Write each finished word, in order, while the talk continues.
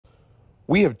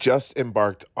We have just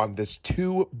embarked on this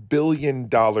 $2 billion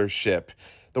ship,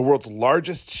 the world's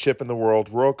largest ship in the world,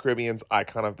 Royal Caribbean's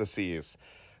Icon of the Seas.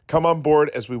 Come on board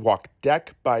as we walk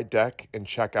deck by deck and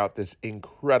check out this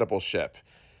incredible ship.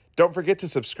 Don't forget to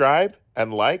subscribe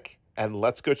and like, and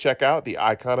let's go check out the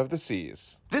Icon of the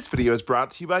Seas. This video is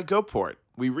brought to you by GoPort.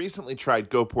 We recently tried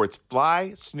GoPort's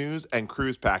Fly, Snooze, and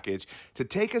Cruise package to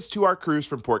take us to our cruise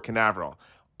from Port Canaveral.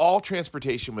 All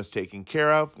transportation was taken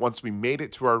care of. Once we made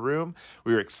it to our room,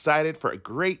 we were excited for a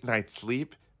great night's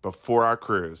sleep before our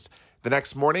cruise. The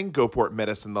next morning, GoPort met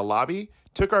us in the lobby,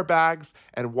 took our bags,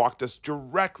 and walked us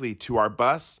directly to our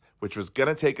bus, which was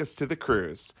gonna take us to the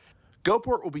cruise.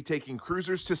 GoPort will be taking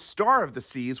cruisers to Star of the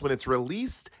Seas when it's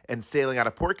released and sailing out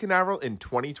of Port Canaveral in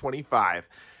 2025.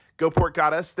 GoPort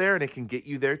got us there, and it can get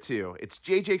you there too. It's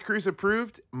JJ Cruise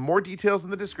approved. More details in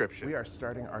the description. We are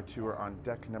starting our tour on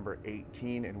deck number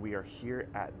 18, and we are here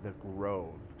at the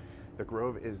Grove. The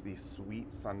Grove is the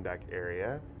suite sun deck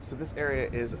area. So this area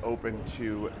is open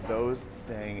to those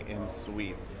staying in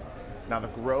suites. Now the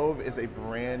Grove is a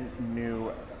brand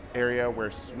new area where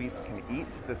suites can eat.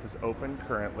 This is open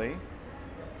currently.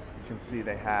 You can see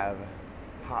they have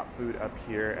hot food up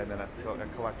here, and then a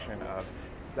collection of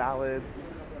salads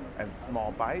and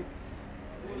small bites.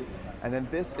 And then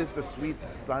this is the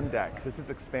suites sun deck. This is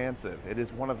expansive. It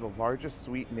is one of the largest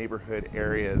suite neighborhood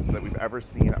areas that we've ever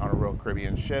seen on a Royal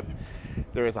Caribbean ship.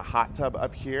 There is a hot tub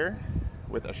up here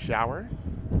with a shower.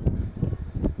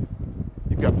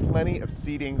 You've got plenty of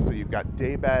seating, so you've got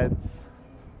day beds,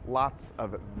 lots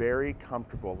of very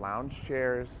comfortable lounge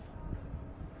chairs.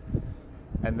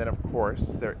 And then of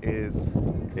course there is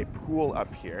a pool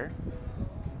up here.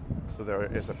 So there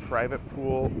is a private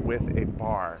pool with a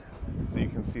bar. So you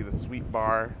can see the suite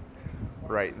bar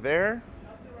right there.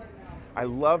 I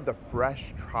love the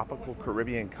fresh tropical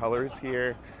Caribbean colors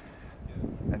here.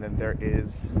 And then there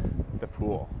is the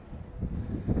pool.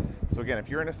 So again, if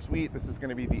you're in a suite, this is going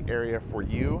to be the area for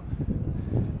you.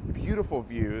 Beautiful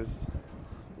views,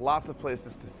 lots of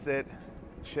places to sit,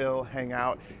 chill, hang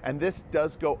out. And this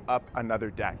does go up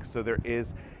another deck. So there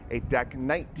is a deck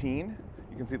 19.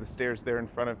 You can see the stairs there in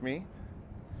front of me.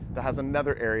 That has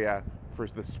another area for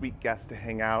the suite guests to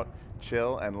hang out,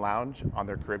 chill, and lounge on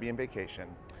their Caribbean vacation.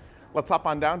 Let's hop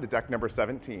on down to deck number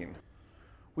 17.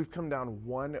 We've come down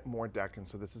one more deck, and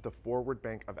so this is the forward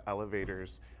bank of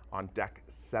elevators on deck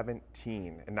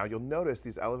 17. And now you'll notice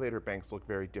these elevator banks look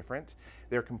very different.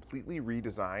 They're completely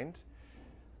redesigned.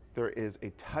 There is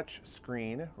a touch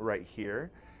screen right here.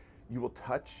 You will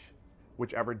touch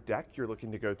whichever deck you're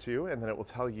looking to go to, and then it will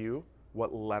tell you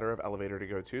what letter of elevator to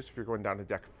go to. So if you're going down to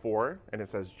deck 4 and it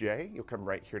says J, you'll come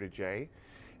right here to J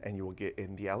and you will get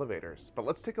in the elevators. But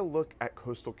let's take a look at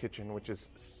Coastal Kitchen, which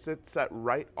sits set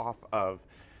right off of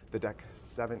the deck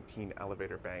 17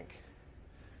 elevator bank.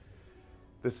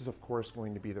 This is of course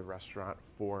going to be the restaurant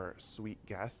for suite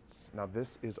guests. Now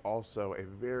this is also a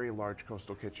very large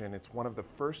coastal kitchen. It's one of the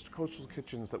first coastal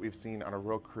kitchens that we've seen on a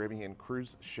Royal Caribbean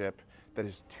cruise ship that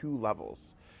is 2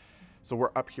 levels. So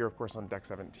we're up here, of course, on deck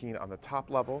 17 on the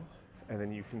top level, and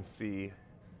then you can see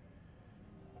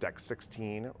deck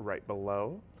 16 right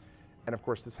below. And of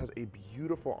course, this has a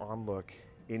beautiful on-look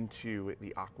into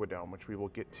the AquaDome, which we will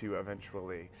get to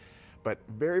eventually. But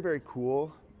very, very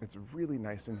cool. It's really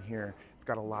nice in here. It's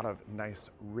got a lot of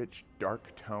nice, rich,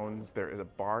 dark tones. There is a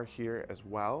bar here as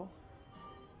well.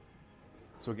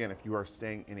 So again, if you are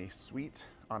staying in a suite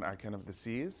on Icon of the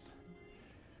Seas,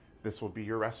 this will be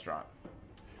your restaurant.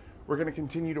 We're going to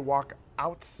continue to walk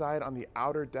outside on the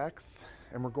outer decks,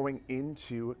 and we're going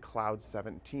into Cloud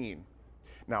 17.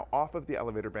 Now, off of the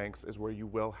elevator banks is where you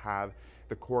will have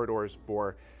the corridors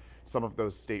for some of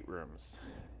those staterooms.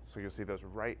 So you'll see those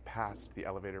right past the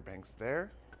elevator banks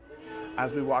there.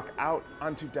 As we walk out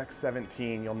onto deck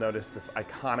 17, you'll notice this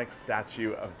iconic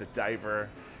statue of the diver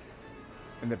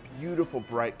and the beautiful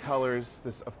bright colors.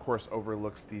 This, of course,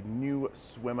 overlooks the new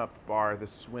swim-up bar, the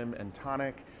Swim and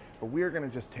Tonic. But we are going to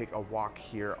just take a walk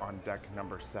here on deck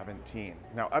number 17.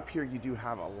 Now up here you do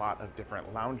have a lot of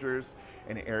different loungers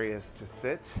and areas to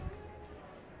sit,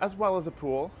 as well as a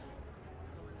pool.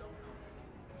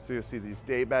 So you'll see these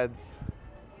day beds,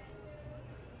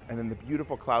 and then the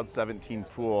beautiful Cloud 17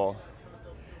 pool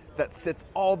that sits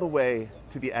all the way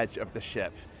to the edge of the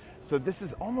ship. So this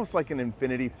is almost like an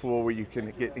infinity pool where you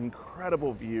can get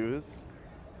incredible views.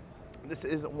 This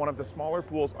is one of the smaller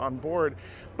pools on board,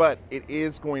 but it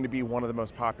is going to be one of the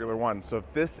most popular ones. So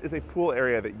if this is a pool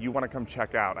area that you want to come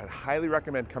check out, I'd highly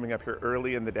recommend coming up here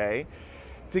early in the day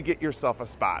to get yourself a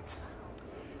spot.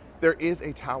 There is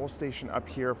a towel station up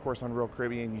here, of course, on Royal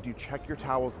Caribbean. You do check your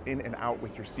towels in and out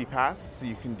with your SeaPass, so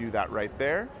you can do that right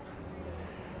there.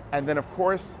 And then of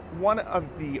course, one of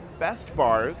the best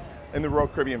bars in the Royal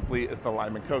Caribbean fleet is the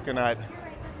Lime and Coconut.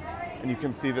 And you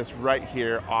can see this right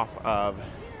here off of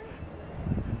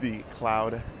the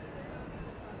Cloud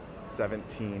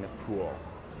 17 pool.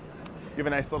 You have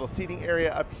a nice little seating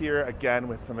area up here, again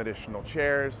with some additional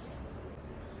chairs.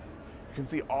 You can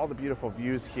see all the beautiful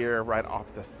views here right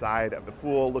off the side of the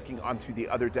pool, looking onto the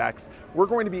other decks. We're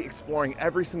going to be exploring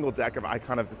every single deck of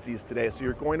Icon of the Seas today, so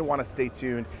you're going to want to stay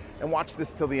tuned and watch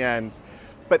this till the end.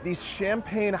 But these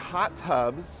champagne hot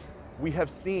tubs we have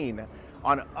seen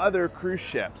on other cruise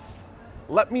ships.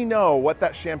 Let me know what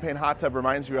that champagne hot tub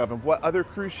reminds you of and what other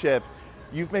cruise ship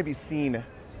you've maybe seen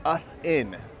us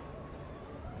in.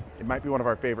 It might be one of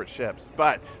our favorite ships,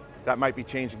 but that might be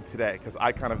changing today because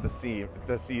Icon of the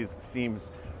Seas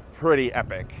seems pretty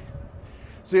epic.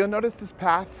 So you'll notice this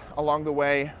path along the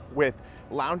way with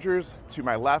loungers to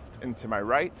my left and to my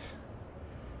right.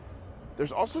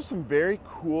 There's also some very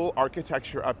cool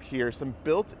architecture up here, some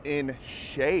built-in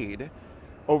shade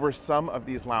over some of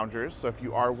these loungers. So if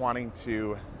you are wanting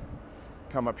to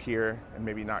come up here and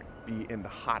maybe not be in the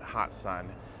hot, hot sun,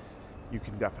 you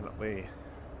can definitely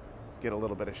get a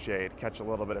little bit of shade, catch a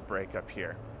little bit of break up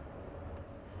here.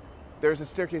 There's a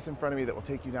staircase in front of me that will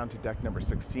take you down to deck number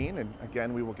 16. And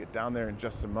again, we will get down there in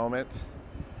just a moment.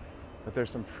 But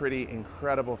there's some pretty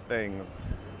incredible things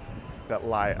that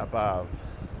lie above.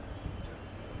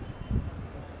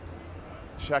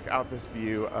 Check out this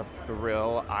view of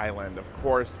Thrill Island. Of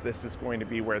course, this is going to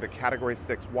be where the Category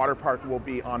 6 water park will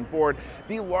be on board,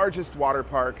 the largest water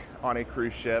park on a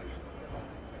cruise ship.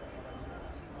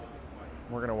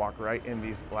 We're gonna walk right in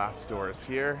these glass doors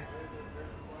here.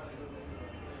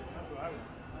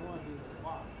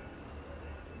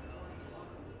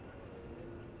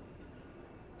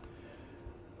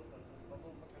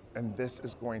 And this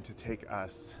is going to take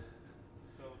us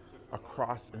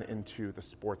across and into the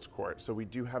sports court. So we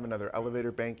do have another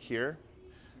elevator bank here.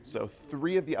 So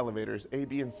 3 of the elevators, A,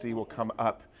 B, and C, will come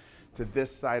up to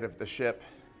this side of the ship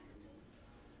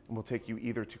and will take you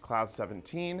either to Cloud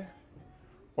 17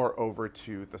 or over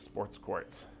to the sports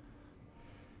court.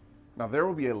 Now there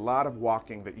will be a lot of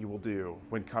walking that you will do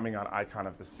when coming on Icon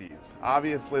of the Seas.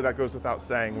 Obviously that goes without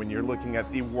saying when you're looking at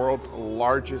the world's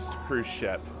largest cruise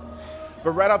ship.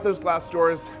 But right out those glass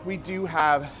doors, we do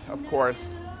have, of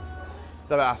course,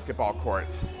 the basketball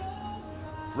court.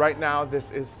 Right now,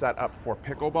 this is set up for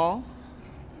pickleball.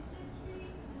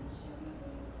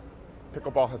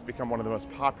 Pickleball has become one of the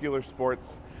most popular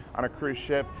sports on a cruise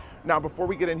ship. Now, before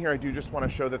we get in here, I do just want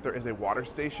to show that there is a water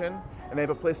station, and they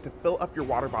have a place to fill up your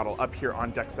water bottle up here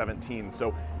on deck 17.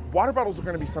 So water bottles are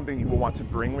going to be something you will want to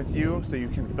bring with you so you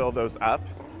can fill those up.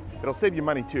 It'll save you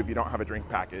money too if you don't have a drink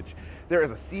package. There is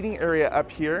a seating area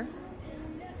up here.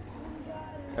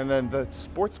 And then the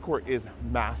sports court is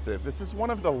massive. This is one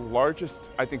of the largest,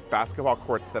 I think, basketball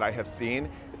courts that I have seen.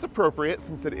 It's appropriate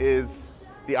since it is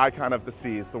the Icon of the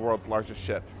Seas, the world's largest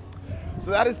ship. So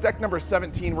that is deck number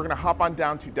 17. We're gonna hop on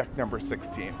down to deck number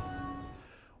 16.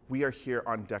 We are here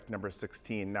on deck number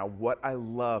 16. Now, what I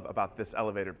love about this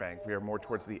elevator bank, we are more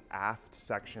towards the aft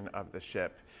section of the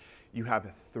ship. You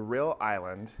have Thrill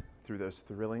Island through those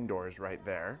thrilling doors right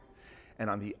there. And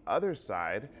on the other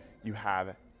side, you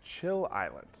have Chill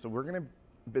Island. So we're gonna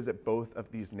visit both of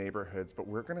these neighborhoods, but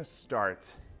we're gonna start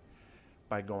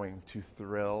by going to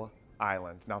Thrill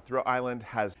Island. Now, Thrill Island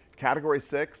has Category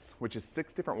 6, which is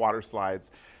 6 different water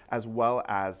slides, as well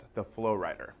as the Flow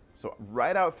Rider. So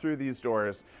right out through these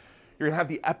doors, you're gonna have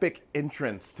the epic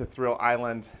entrance to Thrill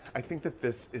Island. I think that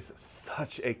this is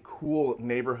such a cool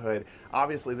neighborhood.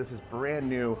 Obviously, this is brand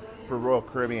new for Royal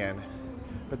Caribbean,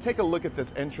 but take a look at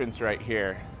this entrance right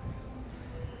here.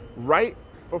 Right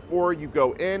before you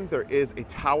go in, there is a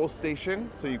towel station.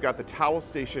 So you've got the towel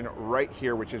station right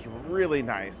here, which is really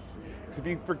nice. So if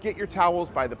you forget your towels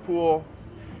by the pool,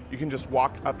 you can just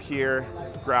walk up here,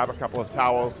 grab a couple of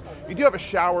towels. You do have a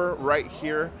shower right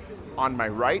here on my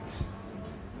right,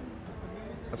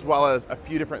 as well as a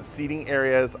few different seating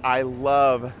areas. I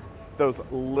love those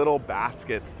little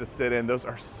baskets to sit in. Those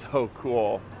are so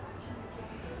cool.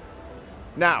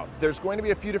 Now, there's going to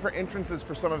be a few different entrances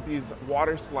for some of these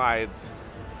water slides.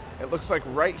 It looks like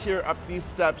right here up these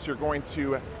steps, you're going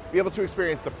to be able to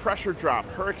experience the Pressure Drop,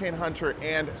 Hurricane Hunter,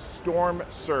 and Storm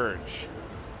Surge.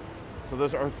 So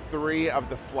those are 3 of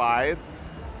the slides.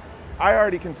 I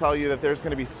already can tell you that there's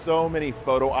going to be so many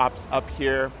photo ops up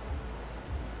here.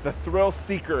 The Thrill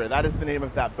Seeker, that is the name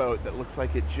of that boat that looks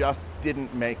like it just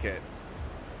didn't make it.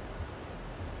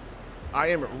 I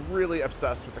am really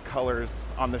obsessed with the colors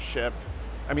on the ship.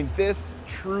 I mean, this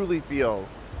truly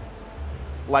feels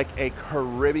like a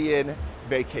Caribbean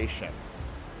vacation.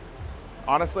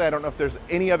 Honestly, I don't know if there's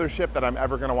any other ship that I'm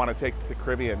ever gonna wanna take to the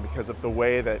Caribbean because of the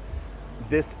way that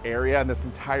this area and this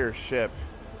entire ship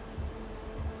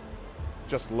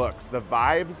just looks. The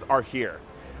vibes are here.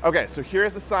 Okay, so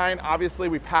here's a sign. Obviously,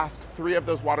 we passed 3 of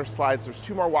those water slides. There's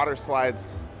 2 more water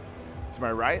slides to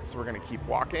my right, so we're gonna keep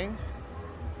walking.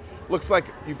 Looks like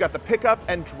you've got the pickup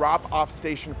and drop off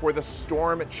station for the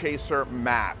Storm Chaser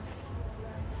mats.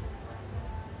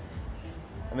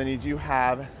 And then you do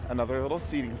have another little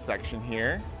seating section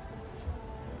here.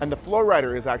 And the flow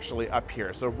rider is actually up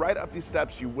here. So right up these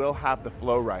steps, you will have the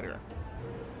flow rider.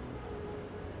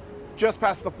 Just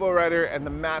past the flow rider and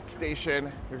the mat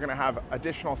station, you're gonna have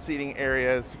additional seating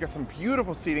areas. You've got some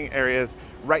beautiful seating areas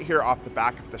right here off the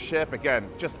back of the ship. Again,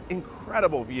 just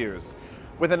incredible views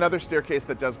with another staircase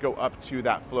that does go up to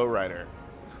that flow rider.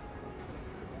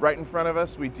 Right in front of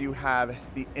us, we do have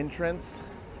the entrance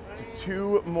to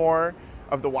 2 more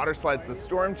of the water slides, the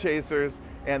Storm Chasers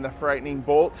and the Frightening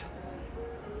Bolt.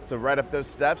 So right up those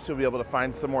steps, you'll be able to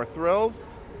find some more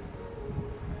thrills.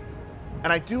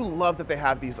 And I do love that they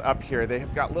have these up here. They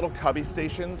have got little cubby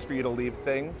stations for you to leave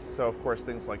things. So of course,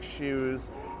 things like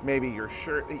shoes, maybe your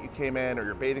shirt that you came in or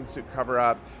your bathing suit cover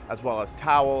up, as well as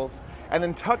towels. And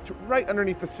then tucked right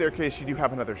underneath the staircase, you do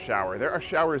have another shower. There are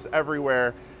showers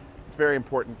everywhere. It's very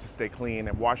important to stay clean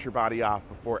and wash your body off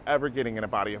before ever getting in a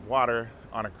body of water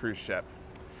on a cruise ship.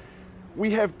 We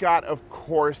have got, of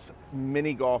course,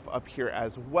 mini golf up here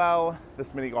as well.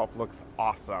 This mini golf looks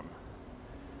awesome.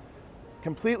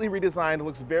 Completely redesigned,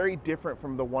 looks very different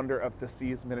from the wonder of the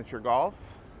Seas miniature golf.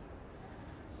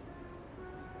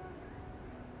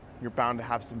 You're bound to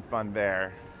have some fun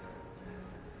there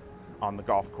on the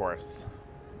golf course.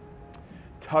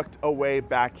 Tucked away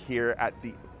back here at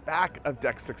the back of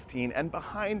Deck 16 and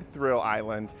behind Thrill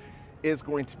Island is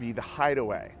going to be the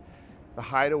Hideaway. The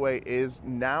Hideaway is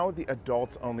now the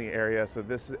adults only area, so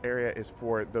this area is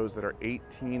for those that are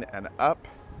 18 and up.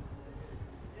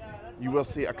 You will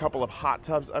see a couple of hot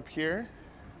tubs up here,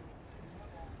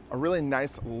 a really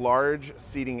nice large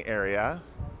seating area,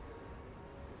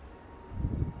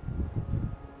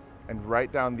 and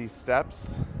right down these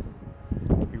steps,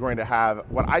 you're going to have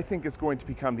what I think is going to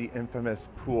become the infamous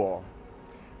pool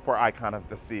for Icon of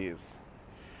the Seas.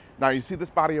 Now you see this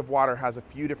body of water has a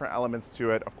few different elements to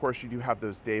it. Of course, you do have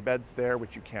those day beds there,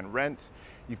 which you can rent.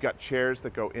 You've got chairs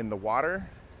that go in the water.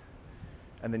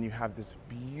 And then you have this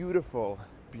beautiful,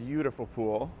 beautiful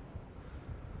pool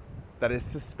that is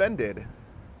suspended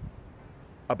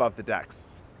above the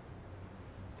decks.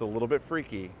 It's a little bit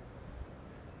freaky,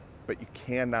 but you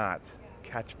cannot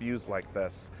catch views like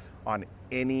this on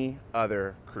any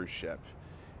other cruise ship.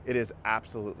 It is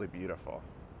absolutely beautiful.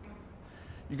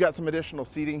 You've got some additional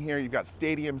seating here. You've got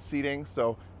stadium seating,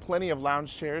 so plenty of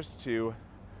lounge chairs to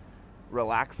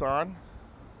relax on.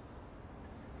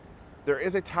 There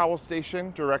is a towel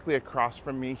station directly across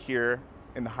from me here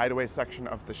in the Hideaway section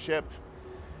of the ship.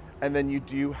 And then you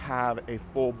do have a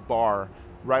full bar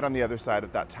right on the other side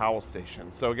of that towel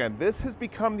station. So again, this has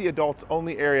become the adults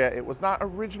only area. It was not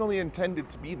originally intended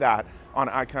to be that on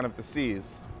Icon of the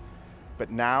Seas, but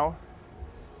now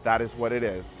that is what it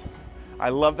is. I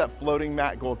love that floating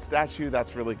matte gold statue.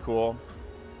 That's really cool.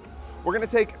 We're gonna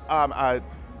take a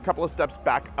couple of steps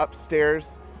back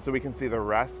upstairs so we can see the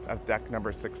rest of deck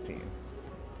number 16.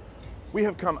 We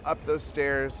have come up those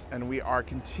stairs and we are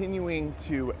continuing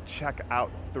to check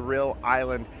out Thrill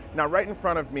Island. Now, right in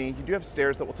front of me, you do have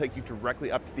stairs that will take you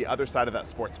directly up to the other side of that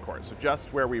sports court, so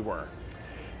just where we were.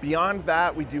 Beyond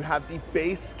that, we do have the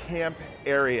base camp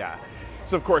area.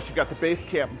 So of course, you've got the base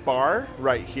camp bar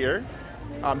right here.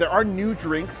 There are new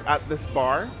drinks at this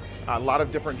bar, a lot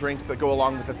of different drinks that go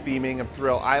along with the theming of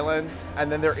Thrill Island.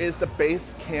 And then there is the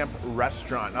base camp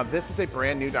restaurant. Now this is a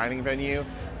brand new dining venue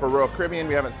for Royal Caribbean.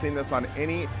 We haven't seen this on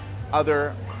any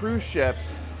other cruise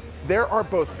ships. There are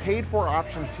both paid for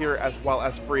options here as well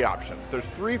as free options. There's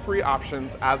 3 free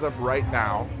options as of right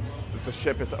now as the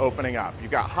ship is opening up.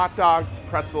 You've got hot dogs,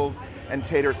 pretzels, and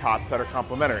tater tots that are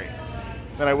complimentary.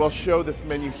 Then I will show this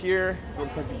menu here. It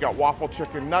looks like you've got waffle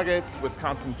chicken nuggets,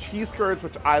 Wisconsin cheese curds,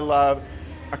 which I love,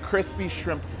 a crispy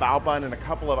shrimp bao bun, and a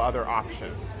couple of other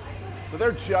options. So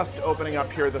they're just opening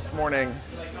up here this morning.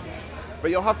 But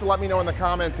you'll have to let me know in the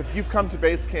comments if you've come to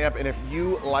base camp and if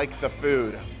you like the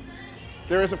food.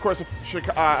 There is, of course, a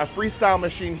freestyle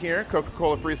machine here,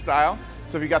 Coca-Cola Freestyle.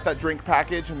 So if you got that drink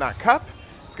package and that cup,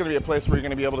 it's gonna be a place where you're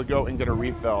gonna be able to go and get a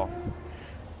refill.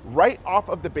 Right off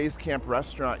of the base camp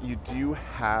restaurant, you do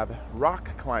have rock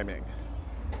climbing.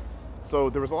 So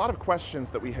there was a lot of questions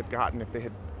that we had gotten if they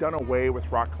had done away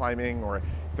with rock climbing or if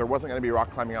there wasn't going to be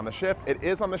rock climbing on the ship. It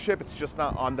is on the ship, it's just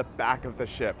not on the back of the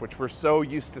ship, which we're so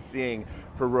used to seeing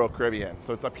for Royal Caribbean.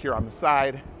 So it's up here on the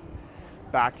side,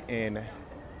 back in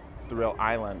Thrill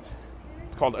Island.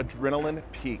 It's called Adrenaline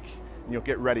Peak, and you'll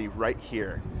get ready right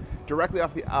here, directly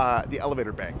off the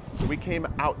elevator banks. So we came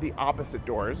out the opposite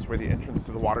doors where the entrance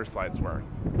to the water slides were.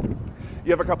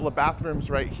 You have a couple of bathrooms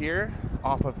right here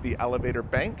off of the elevator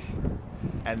bank.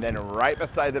 And then right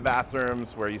beside the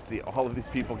bathrooms where you see all of these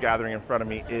people gathering in front of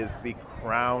me is the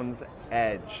Crown's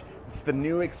Edge. It's the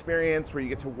new experience where you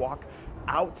get to walk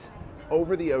out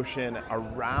over the ocean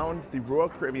around the Royal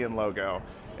Caribbean logo,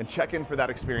 and check-in for that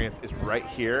experience is right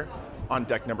here on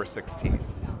deck number 16.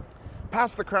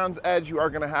 Past the Crown's Edge, you are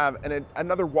going to have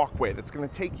another walkway that's going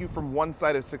to take you from one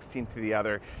side of 16 to the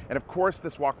other. And of course,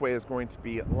 this walkway is going to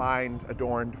be lined,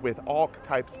 adorned with all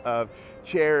types of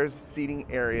chairs, seating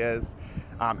areas.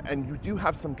 And you do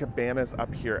have some cabanas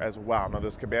up here as well. Now,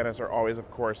 those cabanas are always, of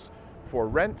course, for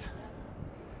rent.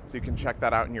 So you can check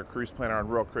that out in your cruise planner on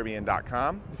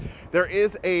RoyalCaribbean.com. There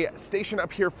is a station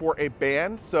up here for a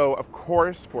band. So, of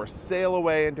course, for sail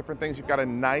away and different things, you've got a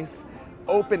nice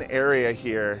open area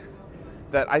here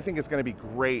that I think is going to be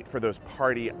great for those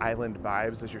party island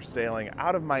vibes as you're sailing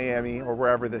out of Miami or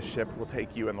wherever this ship will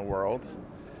take you in the world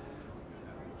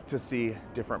to see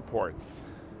different ports.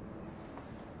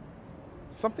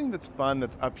 Something that's fun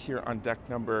that's up here on deck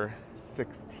number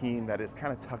 16 that is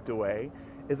kind of tucked away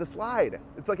is a slide.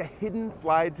 It's like a hidden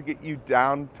slide to get you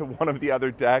down to one of the other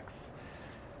decks.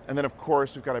 And then of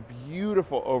course, we've got a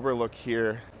beautiful overlook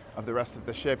here of the rest of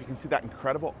the ship. You can see that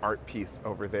incredible art piece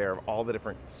over there of all the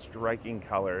different striking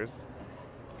colors.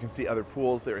 You can see other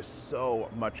pools. There is so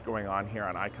much going on here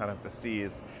on Icon of the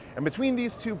Seas. And between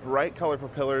these two bright colorful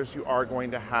pillars, you are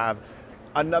going to have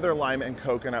another lime and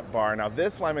coconut bar. Now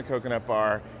this lime and coconut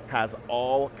bar has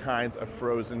all kinds of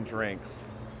frozen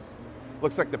drinks.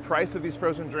 Looks like the price of these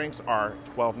frozen drinks are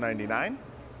 $12.99.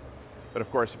 But of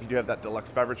course, if you do have that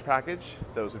deluxe beverage package,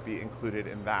 those would be included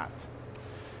in that.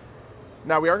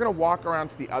 Now we are going to walk around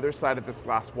to the other side of this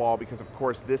glass wall because of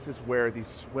course this is where the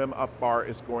swim-up bar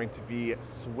is going to be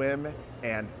swim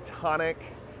and tonic.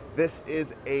 This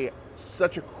is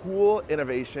such a cool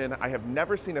innovation. I have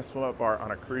never seen a swim-up bar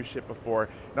on a cruise ship before.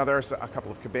 Now there's a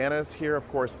couple of cabanas here, of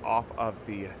course, off of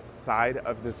the side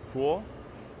of this pool.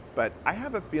 But I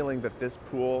have a feeling that this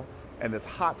pool and this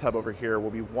hot tub over here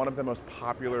will be one of the most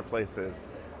popular places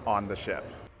on the ship.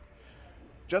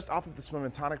 Just off of the Swim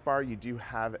and Tonic Bar, you do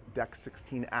have deck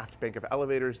 16 aft bank of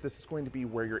elevators. This is going to be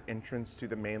where your entrance to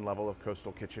the main level of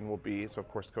Coastal Kitchen will be. So of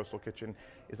course, Coastal Kitchen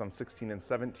is on 16 and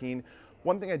 17.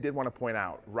 One thing I did want to point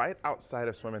out, right outside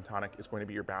of Swim and Tonic is going to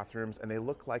be your bathrooms, and they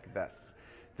look like this.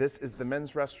 This is the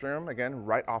men's restroom, again,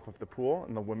 right off of the pool,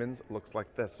 and the women's looks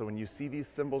like this. So when you see these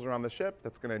symbols around the ship,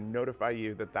 that's going to notify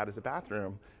you that that is a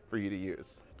bathroom for you to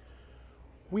use.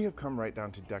 We have come right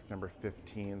down to deck number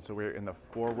 15, so we're in the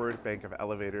forward bank of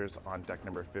elevators on deck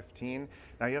number 15.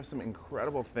 Now you have some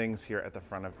incredible things here at the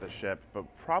front of the ship, but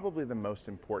probably the most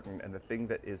important and the thing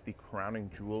that is the crowning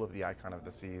jewel of the Icon of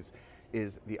the Seas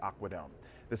is the AquaDome.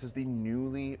 This is the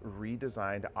newly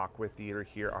redesigned Aqua Theater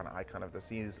here on Icon of the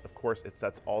Seas. Of course, it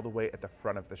sets all the way at the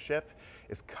front of the ship,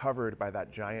 is covered by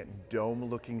that giant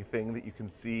dome-looking thing that you can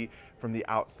see from the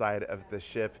outside of the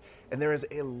ship. And there is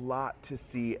a lot to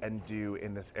see and do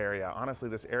in this area. Honestly,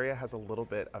 this area has a little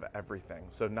bit of everything.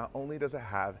 So not only does it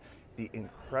have the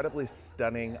incredibly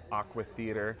stunning Aqua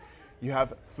Theater, you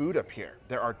have food up here.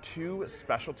 There are two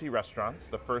specialty restaurants.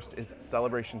 The first is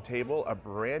Celebration Table, a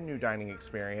brand new dining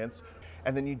experience.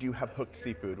 And then you do have hooked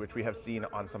seafood, which we have seen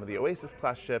on some of the Oasis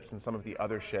class ships and some of the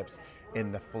other ships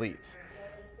in the fleet.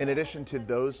 In addition to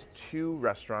those two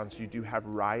restaurants, you do have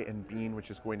Rye and Bean, which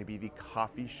is going to be the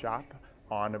coffee shop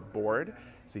on board.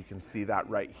 So you can see that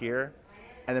right here.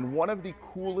 And then one of the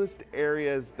coolest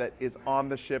areas that is on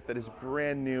the ship that is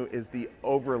brand new is the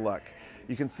Overlook.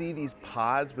 You can see these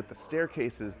pods with the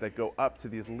staircases that go up to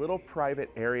these little private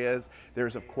areas.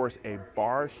 There's of course a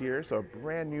bar here, so a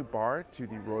brand new bar to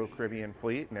the Royal Caribbean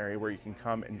fleet, an area where you can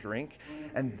come and drink.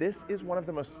 And this is one of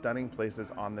the most stunning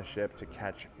places on the ship to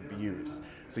catch views.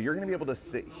 So you're gonna be able to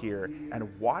sit here and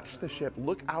watch the ship,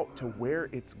 look out to where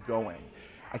it's going.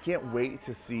 I can't wait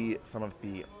to see some of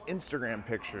the Instagram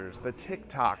pictures, the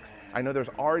TikToks. I know there's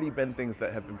already been things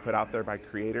that have been put out there by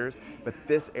creators, but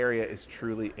this area is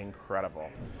truly incredible.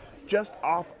 just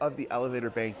off of the elevator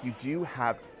bank, you do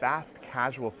have fast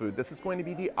casual food. This is going to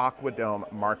be the AquaDome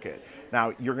market.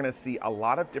 Now, you're gonna see a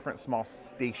lot of different small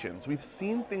stations. We've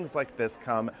seen things like this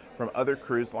come from other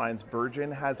cruise lines.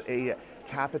 Virgin has a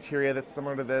cafeteria that's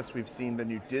similar to this. We've seen the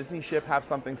new Disney ship have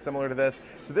something similar to this.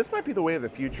 So this might be the way of the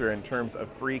future in terms of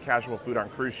free casual food on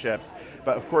cruise ships.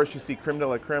 But of course, you see creme de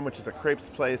la creme, which is a crepes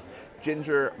place,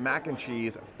 ginger, mac and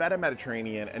cheese, feta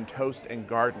Mediterranean, and toast and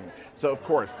garden. So of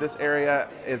course, this area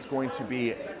is going to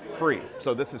be free.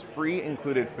 So this is free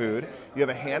included food. You have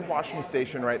a hand washing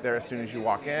station right there as soon as you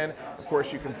walk in. Of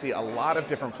course, you can see a lot of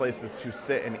different places to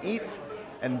sit and eat,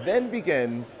 and then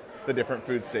begins the different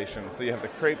food stations. So you have the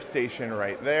crepe station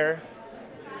right there,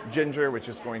 ginger, which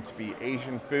is going to be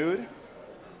Asian food,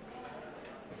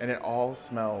 and it all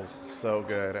smells so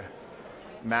good.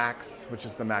 Max, which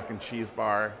is the mac and cheese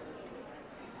bar,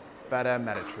 feta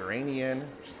Mediterranean,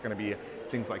 which is going to be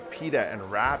things like pita and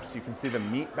wraps. You can see the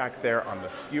meat back there on the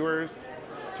skewers,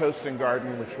 toast and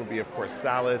garden, which will be, of course,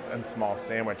 salads and small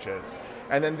sandwiches.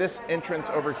 And then this entrance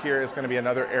over here is going to be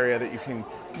another area that you can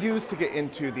use to get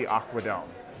into the AquaDome.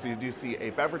 So you do see a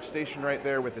beverage station right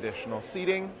there with additional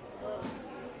seating.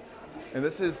 And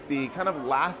this is the kind of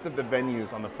last of the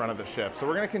venues on the front of the ship. So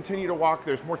we're going to continue to walk.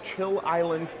 There's more chill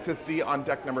islands to see on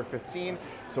deck number 15.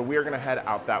 So we are going to head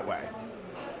out that way.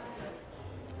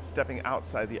 Stepping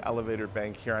outside the elevator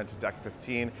bank here onto deck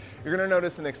 15, you're going to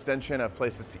notice an extension of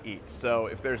places to eat. So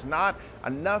if there's not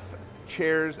enough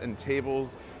chairs and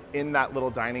tables in that little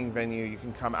dining venue, you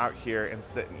can come out here and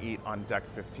sit and eat on deck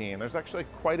 15. There's actually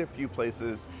quite a few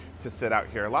places to sit out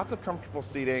here. Lots of comfortable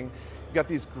seating. You've got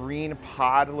these green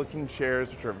pod looking chairs,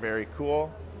 which are very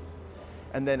cool.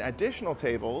 And then additional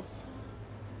tables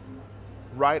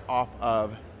right off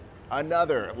of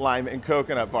another lime and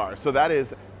coconut bar. So that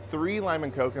is 3 lime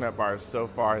and coconut bars so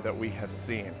far that we have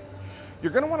seen.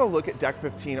 You're going to want to look at deck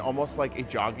 15 almost like a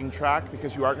jogging track,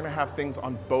 because you are going to have things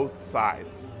on both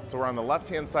sides. So we're on the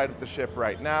left-hand side of the ship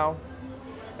right now,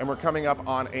 and we're coming up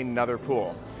on another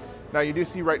pool. Now you do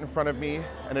see right in front of me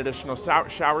an additional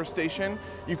shower station.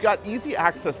 You've got easy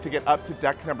access to get up to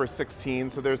deck number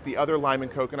 16. So there's the other lime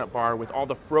and coconut bar with all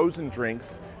the frozen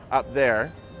drinks up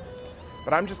there.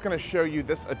 But I'm just going to show you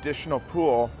this additional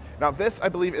pool. Now this, I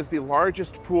believe, is the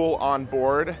largest pool on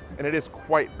board, and it is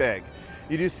quite big.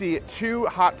 You do see 2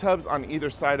 hot tubs on either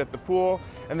side of the pool,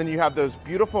 and then you have those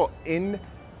beautiful in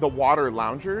the water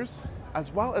loungers,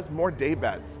 as well as more day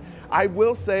beds. I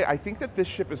will say, I think that this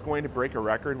ship is going to break a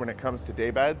record when it comes to day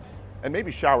beds, and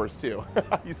maybe showers too.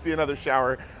 You see another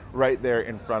shower right there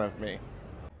in front of me.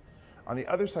 On the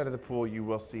other side of the pool, you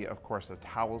will see, of course, a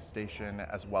towel station,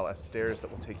 as well as stairs that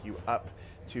will take you up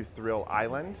to Thrill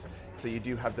Island. So you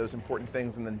do have those important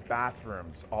things, and then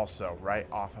bathrooms also right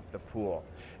off of the pool.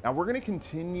 Now we're going to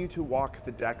continue to walk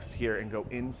the decks here and go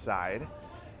inside,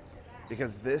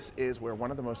 because this is where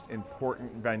one of the most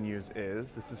important venues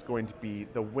is. This is going to be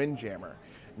the Windjammer.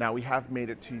 Now we have made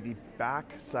it to the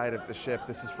back side of the ship.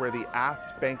 This is where the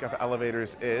aft bank of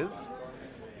elevators is.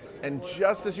 And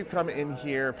just as you come in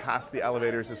here past the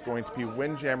elevators is going to be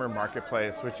Windjammer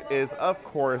Marketplace, which is, of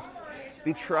course,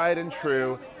 the tried and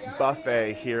true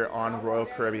buffet here on Royal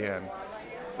Caribbean.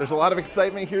 There's a lot of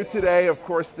excitement here today. Of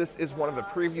course, this is one of the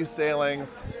preview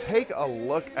sailings. Take a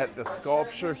look at the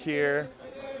sculpture here.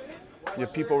 You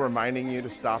have people reminding you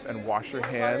to stop and wash your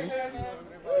hands.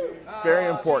 Very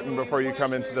important before you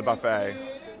come into the buffet.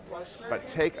 But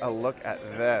take a look at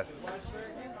this.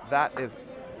 That is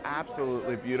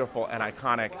absolutely beautiful and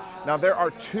iconic. Now there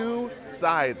are 2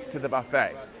 sides to the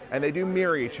buffet, and they do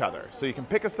mirror each other. So you can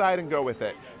pick a side and go with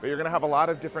it, but you're gonna have a lot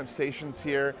of different stations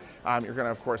here. You're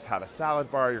gonna, of course, have a salad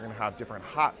bar. You're gonna have different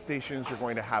hot stations. You're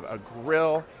going to have a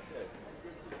grill,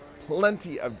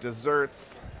 plenty of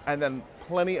desserts, and then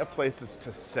plenty of places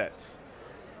to sit.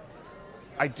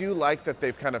 I do like that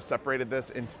they've kind of separated this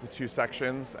into the 2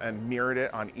 sections and mirrored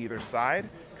it on either side,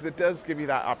 because it does give you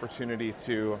that opportunity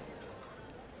to,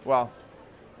 well,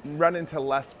 run into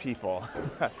less people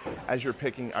as you're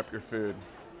picking up your food.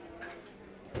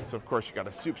 So of course you got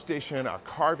a soup station, a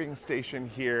carving station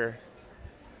here.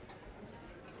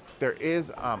 There is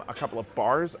a couple of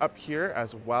bars up here,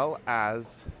 as well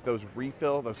as those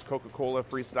Coca-Cola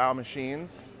freestyle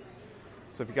machines.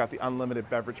 So if you got the unlimited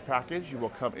beverage package, you will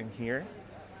come in here,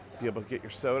 be able to get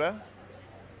your soda.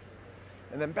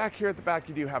 And then back here at the back,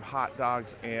 you do have hot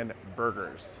dogs and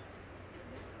burgers,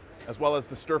 as well as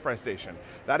the stir-fry station.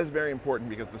 That is very important,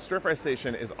 because the stir-fry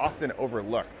station is often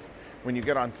overlooked. When you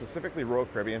get on specifically Royal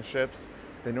Caribbean ships,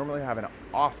 they normally have an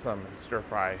awesome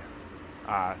stir-fry,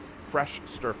 fresh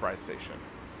stir-fry station.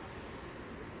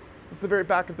 This is the very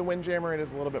back of the Windjammer. It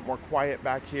is a little bit more quiet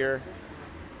back here.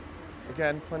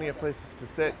 Again, plenty of places to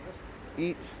sit,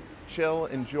 eat, chill,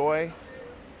 enjoy.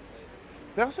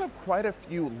 They also have quite a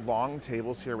few long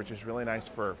tables here, which is really nice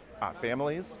for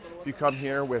families. If you come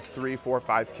here with 3, 4,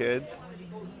 5 kids,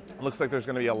 it looks like there's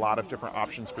going to be a lot of different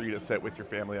options for you to sit with your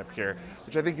family up here,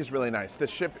 which I think is really nice. The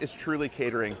ship is truly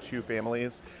catering to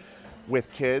families with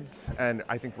kids, and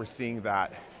I think we're seeing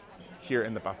that here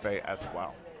in the buffet as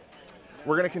well.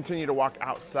 We're going to continue to walk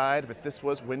outside, but this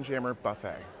was Windjammer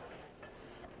Buffet.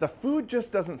 The food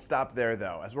just doesn't stop there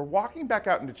though. As we're walking back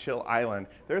out into Chill Island,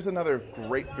 there's another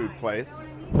great food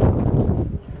place.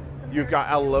 You've got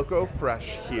El Loco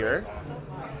Fresh here.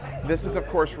 This is of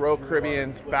course Royal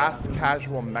Caribbean's fast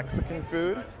casual Mexican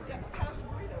food.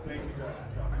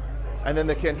 And then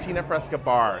the Cantina Fresca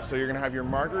bar. So you're gonna have your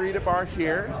margarita bar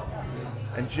here,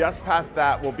 and just past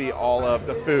that will be all of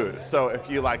the food. So if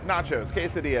you like nachos,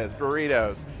 quesadillas,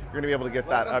 burritos, you're gonna be able to get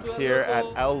that up here at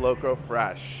El Loco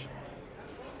Fresh.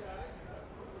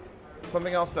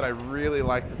 Something else that I really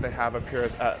like that they have up here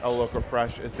at El Loco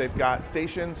Fresh is they've got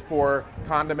stations for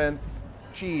condiments,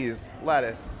 cheese,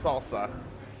 lettuce, salsa,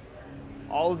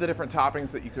 all of the different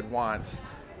toppings that you could want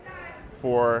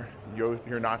for your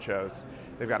nachos.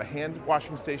 They've got a hand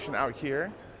washing station out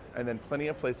here, and then plenty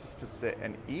of places to sit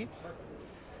and eat.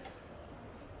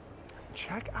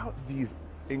 Check out these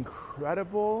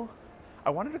incredible,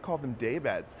 I wanted to call them day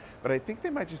beds, but I think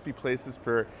they might just be places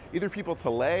for either people to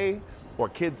lay or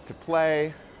kids to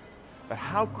play. But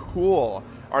how cool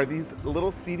are these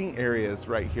little seating areas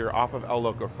right here off of El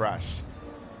Loco Fresh?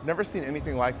 Never seen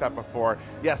anything like that before.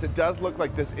 Yes, it does look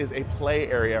like this is a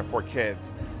play area for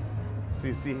kids. So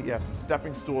you see you have some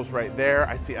stepping stools right there.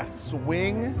 I see a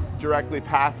swing directly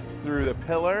past through the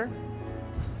pillar.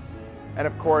 And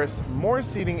of course, more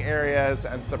seating areas,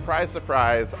 and surprise,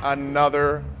 surprise,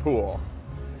 another pool.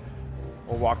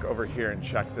 We'll walk over here and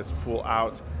check this pool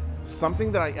out.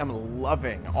 Something that I am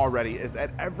loving already is at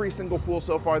every single pool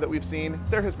so far that we've seen,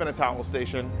 there has been a towel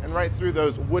station, and right through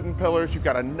those wooden pillars, you've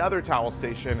got another towel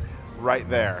station right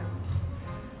there.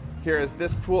 Here is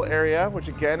this pool area, which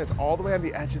again is all the way on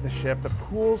the edge of the ship. The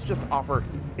pools just offer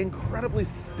incredibly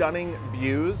stunning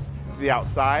views to the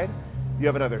outside. You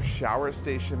have another shower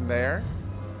station there.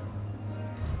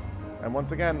 And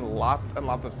once again, lots and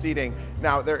lots of seating.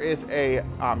 Now there is a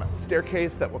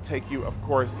staircase that will take you, of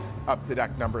course, up to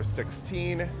deck number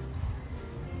 16.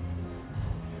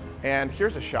 And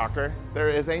here's a shocker. There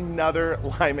is another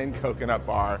lime and coconut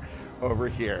bar over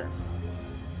here.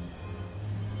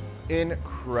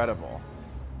 Incredible.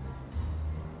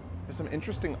 There's some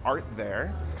interesting art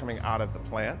there that's coming out of the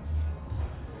plants.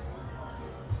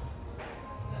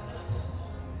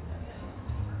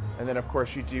 And then of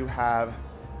course you do have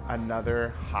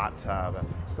another hot tub.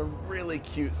 The really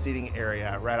cute seating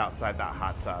area right outside that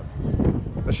hot tub.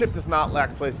 The ship does not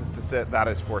lack places to sit, that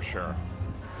is for sure.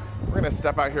 We're gonna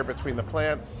step out here between the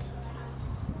plants.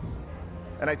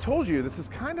 And I told you this is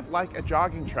kind of like a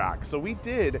jogging track. So we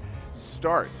did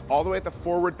start all the way at the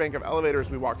forward bank of elevators.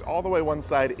 We walked all the way one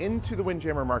side into the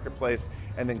Windjammer Marketplace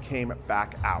and then came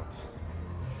back out.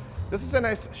 This is a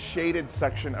nice shaded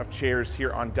section of chairs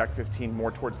here on deck 15,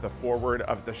 more towards the forward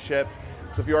of the ship.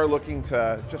 So if you are looking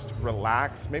to just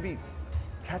relax, maybe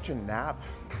catch a nap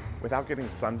without getting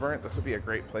sunburnt, this would be a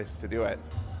great place to do it.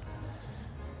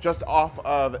 Just off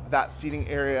of that seating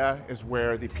area is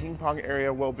where the ping pong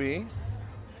area will be.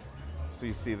 So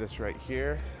you see this right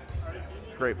here.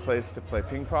 Great place to play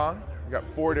ping pong. We've got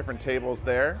 4 different tables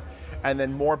there, and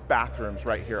then more bathrooms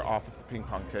right here off of the ping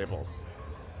pong tables.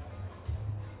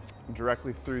 And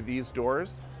directly through these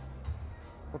doors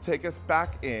will take us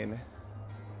back in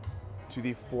to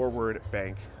the forward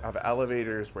bank of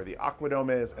elevators where the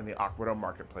AquaDome is and the AquaDome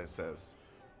Marketplace is.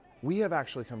 We have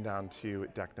actually come down to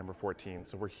deck number 14.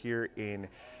 So we're here in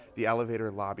the elevator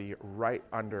lobby right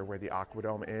under where the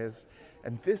AquaDome is.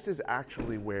 And this is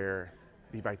actually where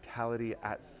the Vitality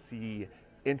at Sea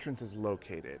entrance is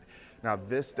located. Now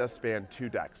this does span 2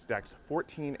 decks, decks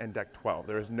 14 and deck 12.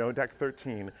 There is no deck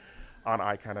 13 on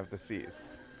Icon of the Seas.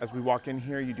 As we walk in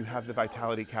here, you do have the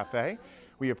Vitality Cafe.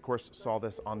 We of course saw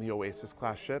this on the Oasis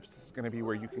class ships. This is gonna be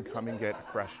where you can come and get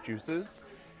fresh juices.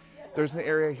 There's an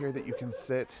area here that you can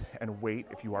sit and wait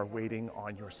if you are waiting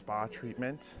on your spa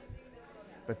treatment.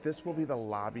 But this will be the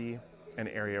lobby and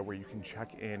area where you can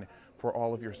check in for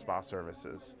all of your spa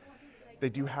services. They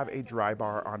do have a dry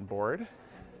bar on board.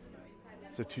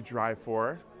 So to drive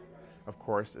for, of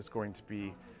course, is going to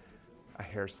be a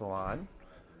hair salon.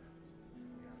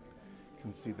 You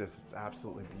can see this, it's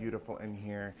absolutely beautiful in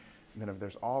here. And then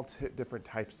there's all different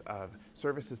types of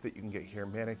services that you can get here.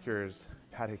 Manicures,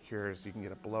 pedicures, you can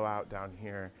get a blowout down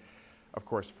here, of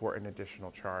course, for an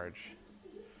additional charge.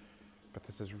 But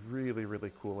this is really,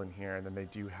 really cool in here. And then they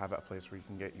do have a place where you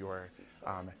can get your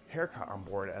haircut on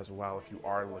board as well if you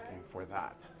are looking for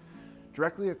that.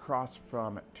 Directly across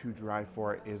from To Drive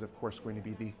For is of course going to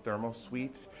be the thermal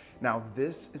suite. Now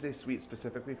this is a suite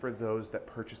specifically for those that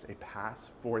purchase a pass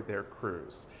for their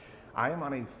cruise. I am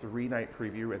on a 3-night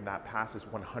preview and that pass is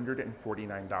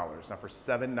 $149. Now for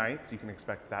 7 nights, you can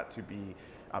expect that to be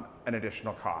an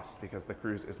additional cost because the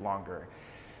cruise is longer.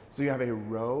 So you have a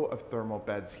row of thermal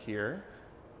beds here.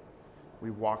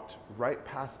 We walked right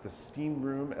past the steam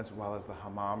room as well as the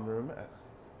hammam room.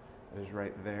 That is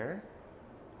right there.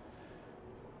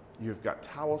 You've got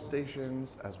towel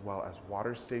stations as well as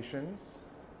water stations.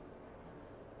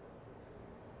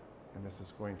 And this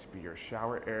is going to be your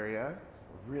shower area.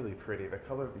 Really pretty. The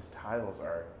color of these tiles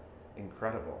are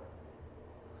incredible.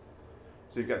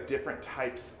 So you've got different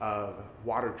types of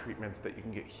water treatments that you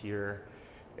can get here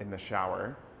in the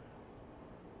shower.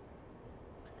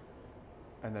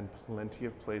 And then plenty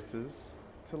of places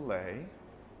to lay.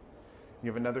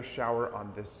 You have another shower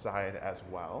on this side as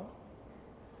well.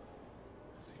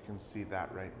 So you can see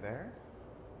that right there.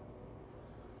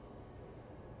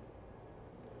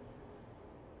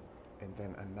 And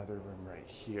then another room right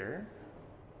here.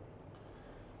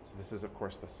 So this is of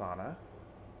course the sauna.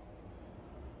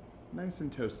 Nice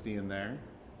and toasty in there.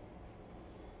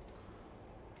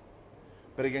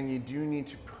 But again, you do need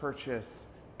to purchase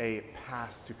a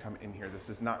pass to come in here. This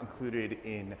is not included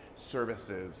in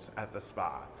services at the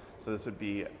spa. So this would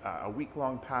be a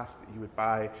week-long pass that you would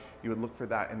buy. You would look for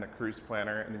that in the cruise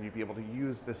planner, and then you'd be able to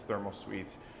use this thermal suite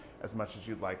as much as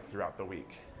you'd like throughout the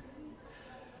week.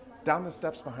 Down the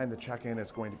steps behind the check-in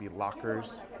is going to be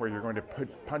lockers where you're going to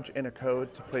punch in a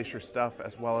code to place your stuff,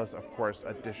 as well as, of course,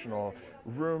 additional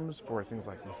rooms for things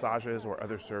like massages or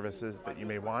other services that you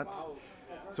may want.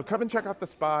 So come and check out the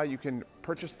spa. You can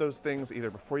purchase those things either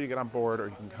before you get on board or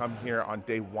you can come here on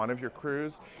day 1 of your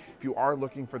cruise. If you are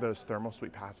looking for those thermal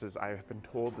suite passes, I have been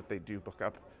told that they do book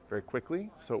up very quickly,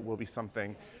 so it will be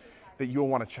something that you'll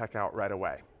want to check out right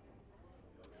away.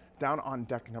 Down on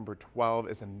deck number 12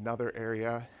 is another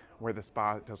area where the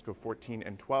spa does go 14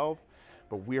 and 12,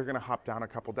 but we are going to hop down a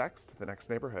couple decks to the next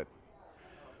neighborhood.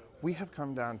 We have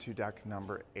come down to deck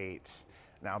number 8.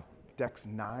 Now, decks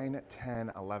 9,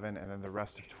 10, 11, and then the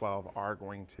rest of 12 are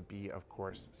going to be, of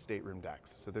course, stateroom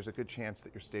decks. So there's a good chance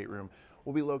that your stateroom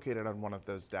will be located on one of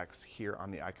those decks here on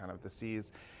the Icon of the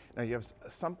Seas. Now you have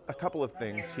a couple of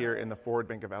things here in the forward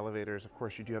bank of elevators. Of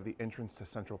course, you do have the entrance to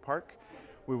Central Park.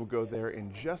 We will go there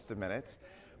in just a minute.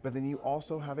 But then you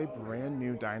also have a brand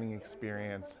new dining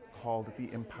experience called the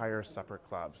Empire Supper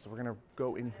Club. So we're gonna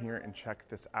go in here and check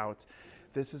this out.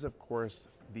 This is, of course,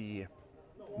 the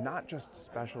not just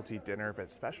specialty dinner, but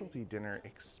specialty dinner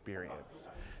experience.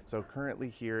 So currently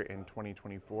here in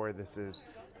 2024, this is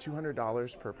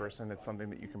 $200 per person. It's something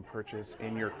that you can purchase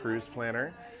in your cruise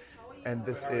planner. And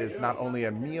this is not only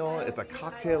a meal, it's a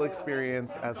cocktail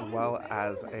experience as well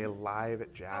as a live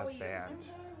jazz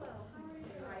band.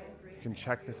 You can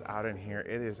check this out in here.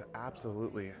 It is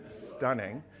absolutely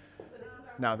stunning.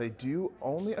 Now they do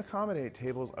only accommodate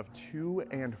tables of 2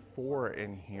 and 4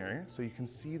 in here. So you can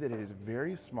see that it is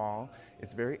very small.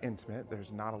 It's very intimate.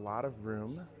 There's not a lot of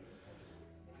room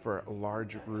for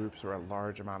large groups or a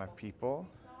large amount of people.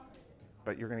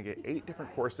 But you're gonna get 8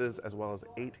 different courses as well as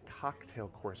 8 cocktail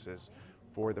courses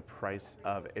for the price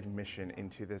of admission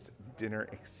into this dinner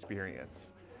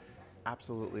experience.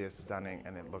 Absolutely is stunning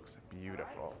and it looks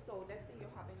beautiful.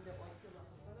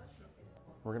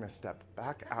 We're gonna step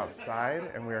back outside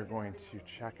and we are going to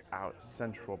check out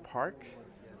Central Park.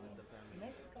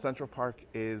 Central Park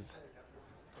is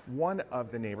one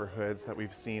of the neighborhoods that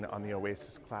we've seen on the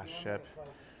Oasis class ship.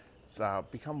 It's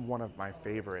become one of my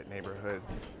favorite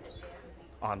neighborhoods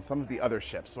on some of the other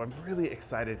ships. So I'm really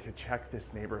excited to check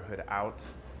this neighborhood out.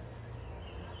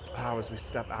 As we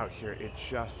step out here, it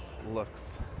just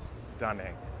looks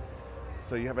stunning.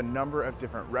 So you have a number of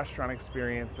different restaurant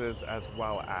experiences as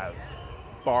well as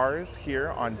bars here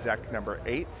on deck number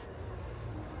 8.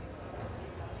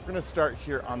 We're gonna start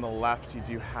here on the left. You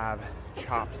do have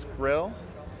Chops Grill.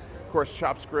 Of course,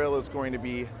 Chops Grill is going to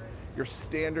be your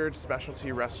standard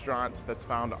specialty restaurant that's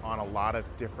found on a lot of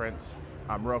different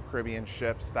Royal Caribbean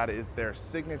ships. That is their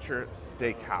signature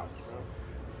steakhouse.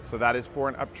 So that is for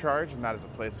an upcharge, and that is a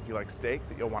place, if you like steak,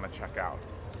 that you'll want to check out.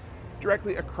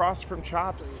 Directly across from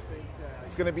Chops,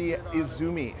 it's going to be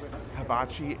Izumi,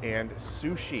 hibachi and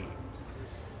sushi.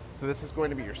 So this is going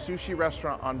to be your sushi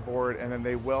restaurant on board, and then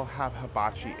they will have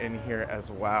hibachi in here as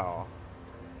well.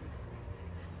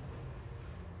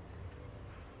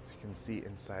 So you can see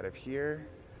inside of here,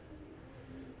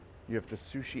 you have the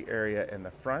sushi area in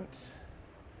the front.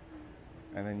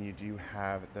 And then you do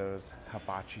have those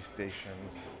hibachi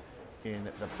stations in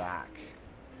the back.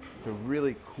 The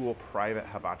really cool private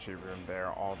hibachi room there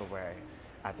all the way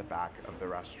at the back of the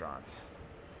restaurant.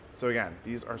 So again,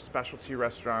 these are specialty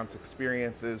restaurants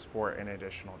experiences for an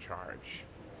additional charge.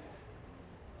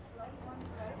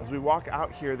 As we walk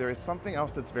out here, there is something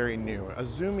else that's very new.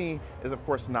 Izumi is of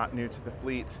course not new to the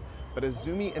fleet, but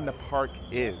Izumi in the park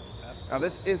is. Now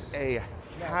this is a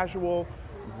casual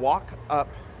walk-up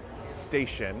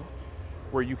station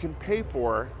where you can pay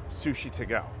for sushi to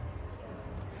go.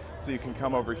 So you can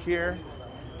come over here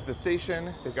to the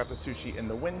station, they've got the sushi in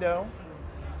the window,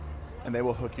 and they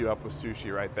will hook you up with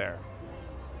sushi right there.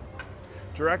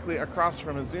 Directly across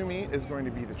from Izumi is going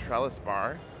to be the Trellis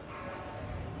Bar.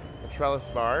 The Trellis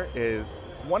Bar is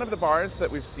one of the bars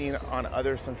that we've seen on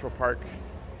other Central Park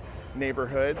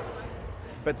neighborhoods,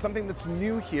 but something that's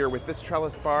new here with this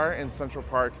Trellis Bar in Central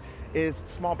Park is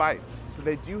small bites. So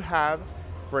they do have,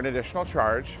 for an additional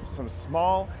charge, some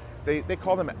small, they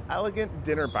call them elegant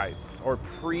dinner bites, or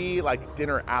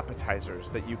dinner appetizers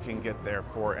that you can get there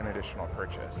for an additional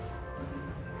purchase.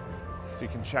 So you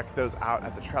can check those out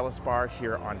at the Trellis Bar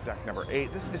here on deck number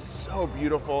 8. This is so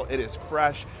beautiful, it is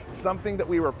fresh, something that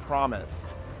we were promised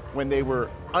when they were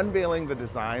unveiling the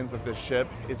designs of this ship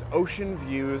is ocean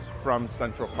views from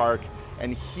Central Park,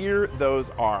 and here those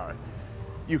are.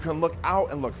 You can look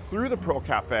out and look through the Pearl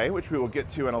Cafe, which we will get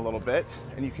to in a little bit,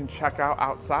 and you can check out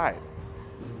outside.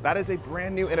 That is a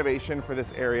brand new innovation for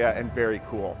this area and very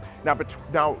cool.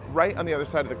 Now right on the other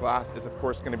side of the glass is of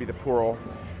course going to be the Pearl,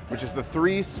 which is the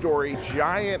 3-story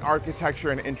giant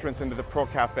architecture and entrance into the Pearl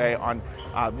Cafe on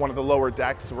one of the lower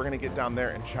decks. So we're going to get down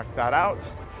there and check that out.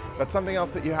 But something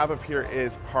else that you have up here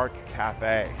is Park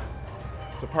Cafe.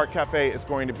 So Park Cafe is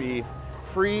going to be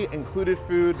free included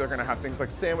food. They're going to have things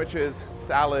like sandwiches,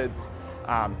 salads.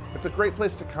 It's a great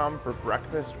place to come for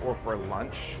breakfast or for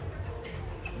lunch.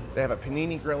 They have a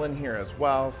panini grill in here as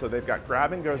well. So they've got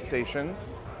grab and go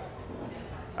stations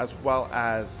as well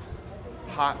as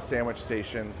hot sandwich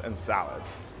stations and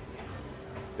salads.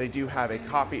 They do have a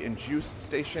coffee and juice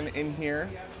station in here.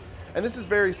 And this is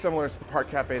very similar to the Park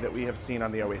Cafe that we have seen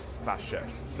on the Oasis class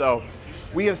ships. So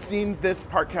we have seen this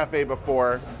Park Cafe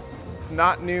before. It's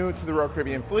not new to the Royal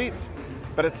Caribbean fleet,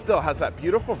 but it still has that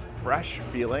beautiful, fresh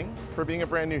feeling for being a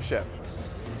brand new ship.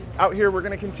 Out here, we're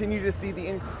gonna continue to see the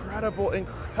incredible,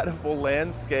 incredible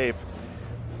landscape.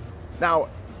 Now,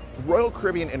 Royal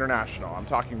Caribbean International, I'm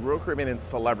talking Royal Caribbean and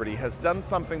Celebrity, has done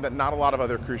something that not a lot of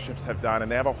other cruise ships have done,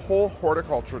 and they have a whole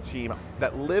horticultural team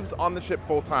that lives on the ship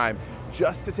full time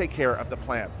just to take care of the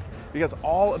plants, because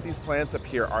all of these plants up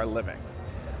here are living.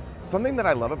 Something that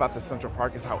I love about the Central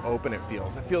Park is how open it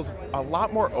feels. It feels a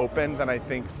lot more open than I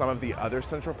think some of the other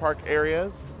Central Park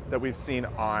areas that we've seen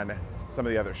on some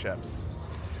of the other ships.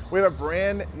 We have a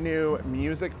brand new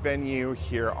music venue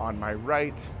here on my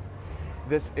right.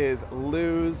 This is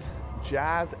Lou's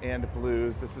Jazz and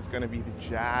Blues. This is going to be the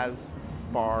jazz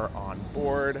bar on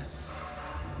board.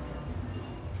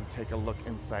 You can take a look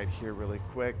inside here really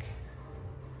quick.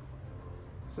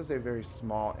 This is a very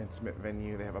small, intimate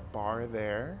venue. They have a bar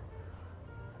there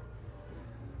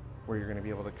where you're going to be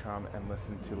able to come and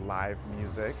listen to live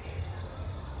music.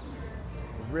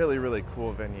 Really, really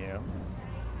cool venue.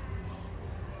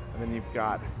 And then you've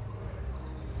got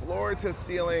floor to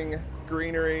ceiling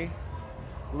greenery,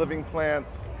 living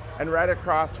plants, and right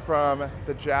across from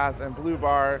the Jazz and Blues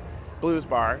Bar,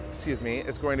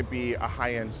 is going to be a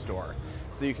high-end store.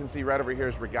 So you can see right over here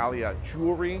is Regalia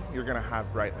Jewelry. You're gonna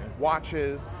have Breitling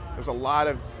watches. There's a lot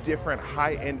of different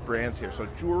high-end brands here. So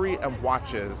jewelry and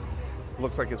watches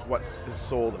looks like is what is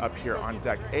sold up here on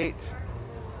deck 8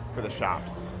 for the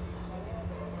shops.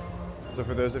 So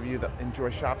for those of you that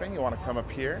enjoy shopping, you wanna come up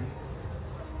here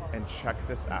and check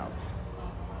this out.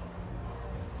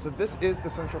 So this is the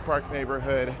Central Park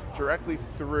neighborhood directly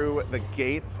through the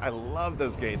gates. I love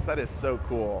those gates, that is so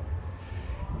cool.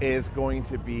 Is going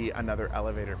to be another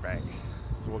elevator bank.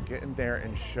 So we'll get in there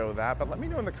and show that, but let me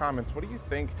know in the comments, what do you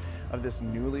think of this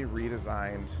newly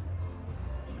redesigned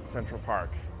Central Park?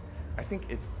 I think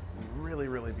it's really,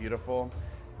 really beautiful.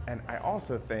 And I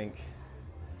also think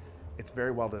it's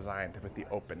very well designed with the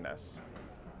openness.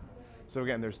 So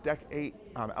again, there's deck 8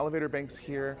 elevator banks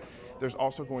here. There's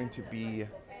also going to be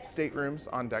staterooms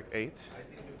on deck 8.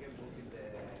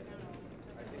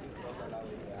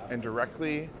 And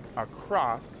directly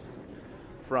across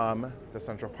from the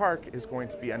Central Park is going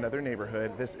to be another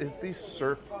neighborhood. This is the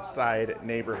Surfside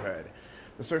neighborhood.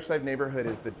 The Surfside neighborhood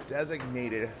is the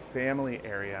designated family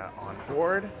area on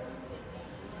board.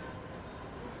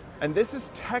 And this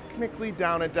is technically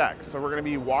down a deck. So we're gonna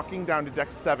be walking down to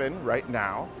deck 7 right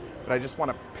now. but I just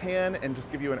want to pan and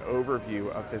just give you an overview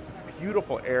of this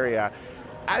beautiful area.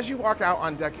 As you walk out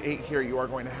on deck 8 here, you are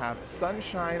going to have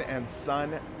sunshine and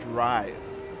sun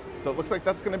dries. So it looks like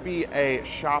that's going to be a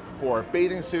shop for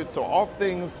bathing suits, so all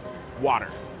things water.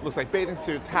 Looks like bathing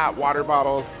suits, hat, water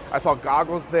bottles. I saw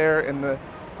goggles there in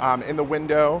the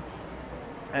window.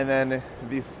 And then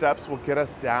these steps will get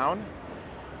us down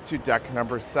to deck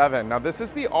number 7. Now this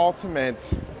is the ultimate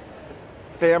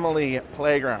family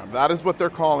playground. That is what they're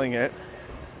calling it.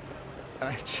 And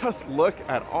I just look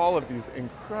at all of these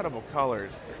incredible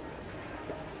colors.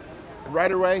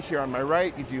 Right away here on my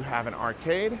right, you do have an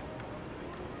arcade.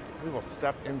 We will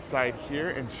step inside here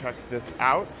and check this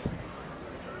out.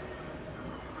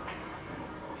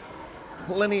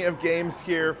 Plenty of games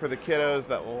here for the kiddos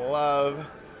that love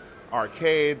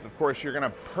arcades. Of course, you're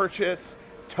gonna purchase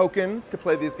tokens to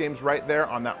play these games right there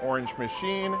on that orange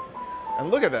machine. And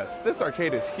look at this, this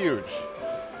arcade is huge.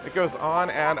 It goes on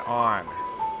and on.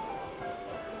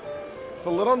 It's a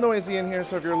little noisy in here,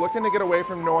 so if you're looking to get away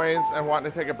from noise and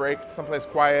wanting to take a break someplace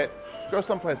quiet, go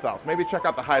someplace else. Maybe check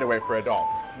out the Hideaway for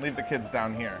adults. Leave the kids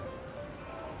down here.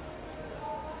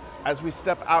 As we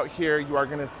step out here, you are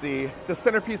gonna see the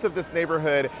centerpiece of this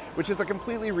neighborhood, which is a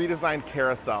completely redesigned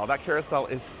carousel. That carousel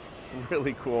is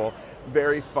really cool,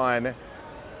 very fun.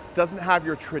 Doesn't have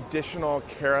your traditional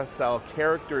carousel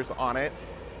characters on it,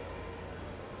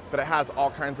 but it has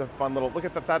all kinds of fun little, look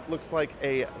at that, that looks like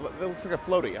a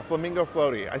floaty, a flamingo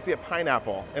floaty. I see a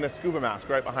pineapple and a scuba mask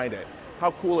right behind it.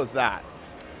 How cool is that?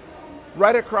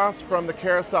 Right across from the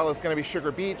carousel is gonna be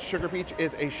Sugar Beach. Sugar Beach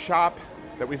is a shop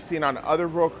that we've seen on other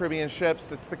Royal Caribbean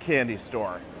ships. It's the candy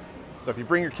store. So if you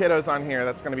bring your kiddos on here,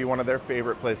 that's gonna be one of their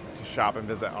favorite places to shop and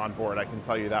visit on board. I can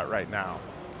tell you that right now.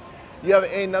 You have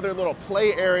another little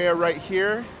play area right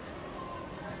here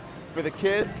for the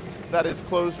kids that is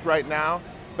closed right now,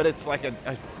 but it's like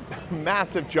a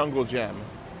massive jungle gym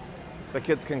the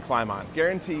kids can climb on.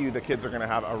 Guarantee you the kids are gonna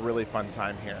have a really fun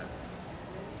time here.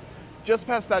 Just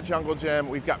past that jungle gym,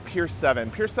 we've got Pier 7.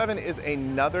 Pier 7 is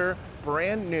another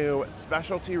brand new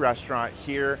specialty restaurant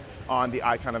here on the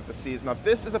Icon of the Seas. Now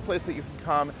this is a place that you can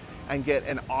come and get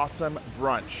an awesome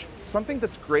brunch. Something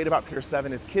that's great about Pier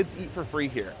 7 is kids eat for free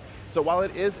here. So while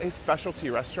it is a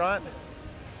specialty restaurant,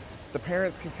 the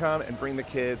parents can come and bring the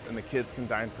kids and the kids can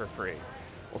dine for free.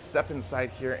 We'll step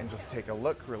inside here and just take a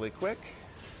look really quick.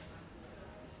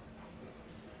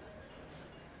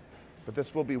 But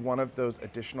this will be one of those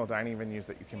additional dining venues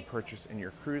that you can purchase in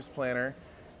your cruise planner.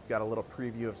 You've got a little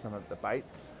preview of some of the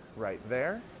bites right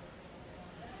there.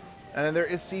 And then there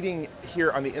is seating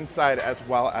here on the inside as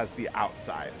well as the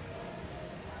outside.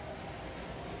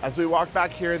 As we walk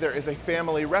back here, there is a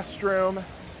family restroom.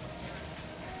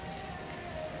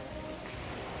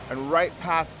 And right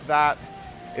past that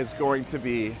is going to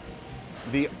be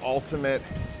the ultimate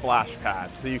splash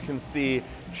pad. So you can see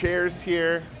chairs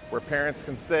here where parents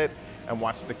can sit and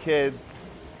watch the kids.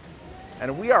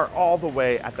 And we are all the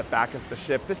way at the back of the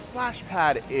ship. This splash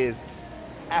pad is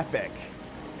epic.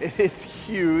 It is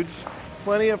huge.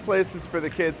 Plenty of places for the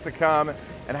kids to come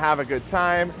and have a good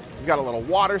time. You've got a little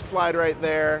water slide right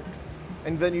there.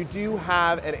 And then you do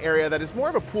have an area that is more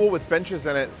of a pool with benches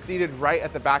in it, seated right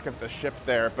at the back of the ship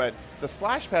there. But the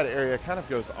splash pad area kind of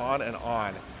goes on and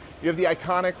on. You have the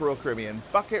iconic Royal Caribbean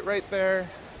bucket right there.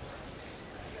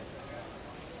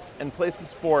 And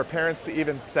places for parents to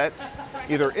even sit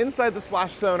either inside the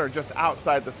splash zone or just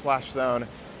outside the splash zone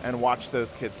and watch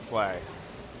those kids play.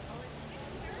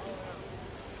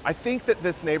 I think that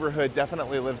this neighborhood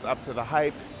definitely lives up to the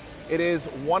hype. It is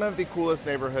one of the coolest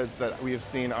neighborhoods that we have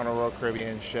seen on a Royal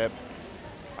Caribbean ship,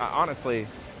 honestly,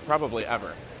 probably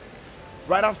ever.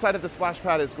 Right outside of the splash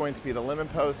pad is going to be the lemon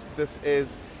post. This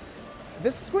is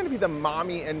going to be the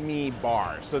Mommy and Me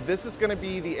bar. So this is going to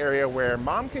be the area where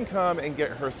mom can come and get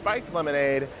her spiked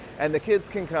lemonade and the kids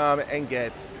can come and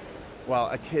get, well,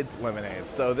 a kid's lemonade.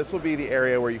 So this will be the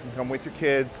area where you can come with your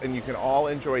kids and you can all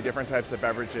enjoy different types of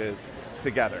beverages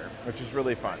together, which is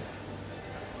really fun.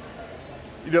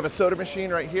 You do have a soda machine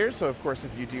right here. So of course,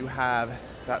 if you do have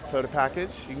that soda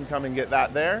package, you can come and get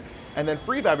that there. And then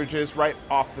free beverages right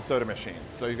off the soda machine.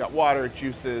 So you've got water,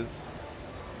 juices,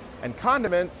 and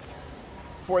condiments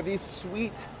for these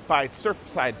sweet bites,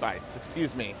 Surfside bites,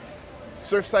 excuse me.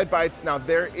 Surfside bites, now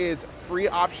there is free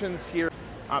options here,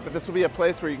 but this will be a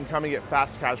place where you can come and get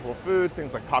fast casual food,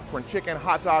 things like popcorn chicken,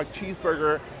 hot dog,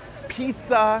 cheeseburger,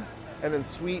 pizza, and then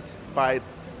sweet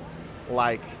bites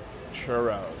like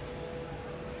churros.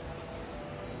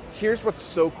 Here's what's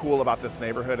so cool about this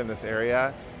neighborhood in this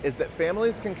area is that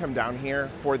families can come down here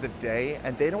for the day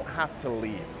and they don't have to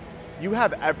leave. You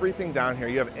have everything down here.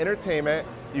 You have entertainment,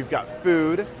 you've got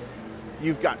food,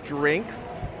 you've got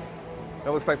drinks, It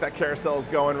looks like that carousel is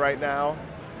going right now.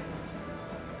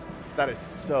 That is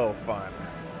so fun.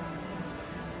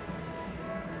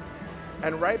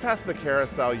 And right past the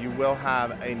carousel, you will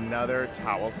have another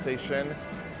towel station.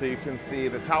 So you can see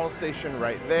the towel station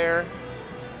right there.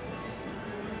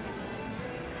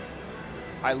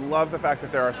 I love the fact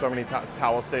that there are so many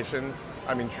towel stations.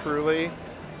 I mean, truly,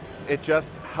 it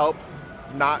just helps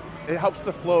it helps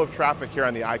the flow of traffic here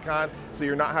on the Icon, so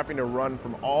you're not having to run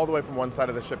from all the way from one side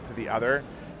of the ship to the other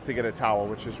to get a towel,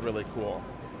 which is really cool.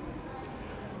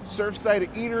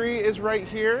 Surfside Eatery is right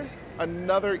here.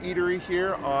 Another eatery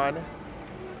here on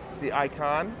the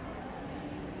Icon.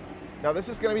 Now this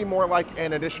is going to be more like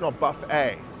an additional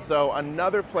buffet. So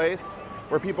another place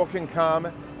where people can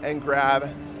come and grab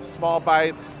small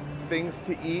bites, things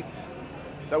to eat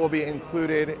that will be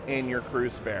included in your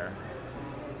cruise fare.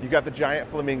 You got the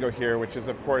giant flamingo here, which is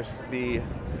of course the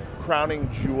crowning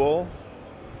jewel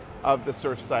of the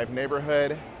Surfside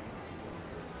neighborhood.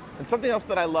 And something else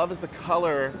that I love is the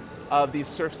color of these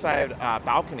Surfside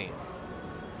balconies.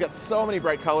 You've got so many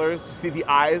bright colors. You see the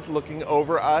eyes looking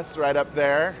over us right up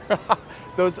there.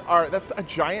 That's a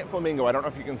giant flamingo. I don't know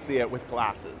if you can see it with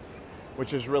glasses,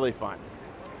 which is really fun.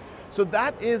 So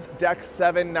that is deck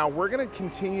 7. Now we're gonna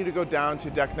continue to go down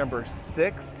to deck number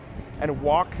 6 and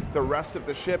walk the rest of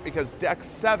the ship, because the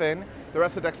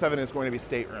rest of deck 7 is going to be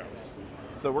staterooms.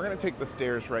 So we're gonna take the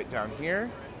stairs right down here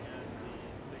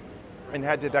and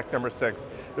head to deck number 6.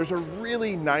 There's a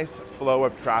really nice flow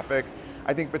of traffic,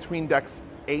 I think, between decks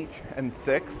 8 and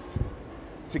 6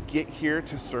 to get here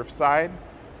to Surfside.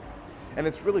 And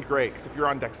it's really great, because if you're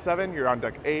on deck 7, you're on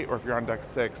deck 8, or if you're on deck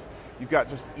 6, you've got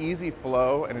just easy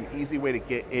flow and an easy way to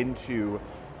get into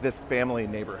this family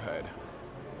neighborhood.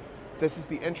 This is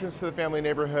the entrance to the family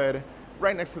neighborhood.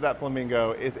 Right next to that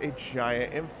flamingo is a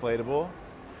giant inflatable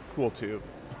pool tube,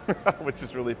 which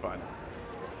is really fun.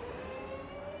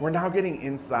 We're now getting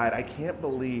inside. I can't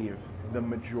believe the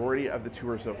majority of the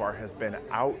tour so far has been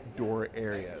outdoor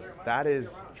areas. That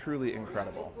is truly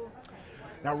incredible.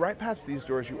 Now, right past these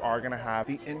doors, you are gonna have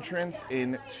the entrance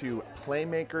into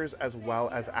Playmakers as well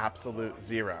as Absolute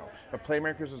Zero. But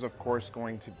Playmakers is, of course,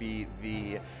 going to be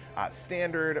the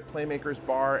standard Playmakers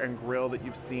bar and grill that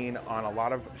you've seen on a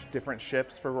lot of different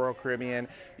ships for Royal Caribbean.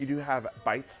 You do have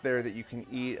bites there that you can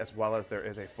eat, as well as there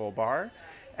is a full bar.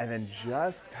 And then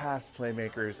just past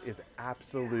Playmakers is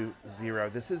Absolute Zero.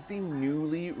 This is the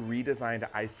newly redesigned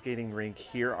ice skating rink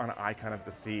here on Icon of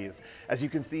the Seas. As you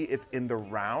can see, it's in the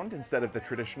round instead of the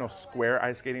traditional square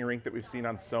ice skating rink that we've seen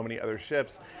on so many other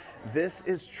ships. This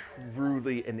is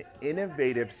truly an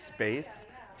innovative space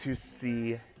to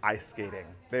see ice skating.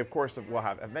 They, of course, will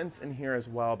have events in here as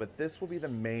well, but this will be the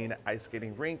main ice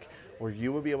skating rink where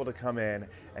you will be able to come in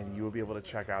and you will be able to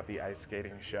check out the ice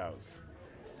skating shows.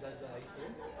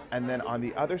 And then on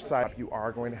the other side, you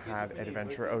are going to have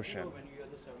Adventure Ocean.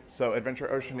 So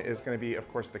Adventure Ocean is going to be, of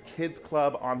course, the kids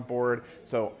club on board.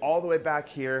 So all the way back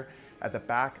here at the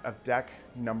back of deck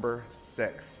number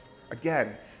 6.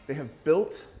 Again, they have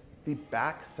built the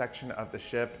back section of the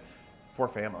ship for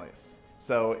families.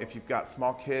 So if you've got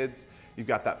small kids, you've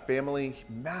got that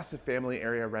massive family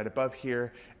area right above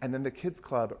here, and then the kids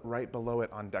club right below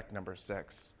it on deck number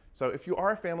 6. So if you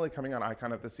are a family coming on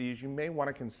Icon of the Seas, you may want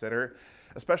to consider,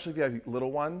 especially if you have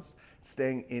little ones,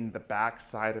 staying in the back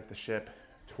side of the ship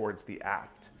towards the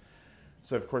aft.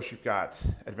 So of course you've got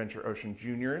Adventure Ocean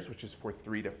Juniors, which is for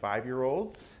 3 to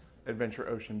 5-year-olds, Adventure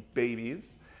Ocean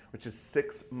Babies, which is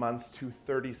 6 months to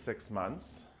 36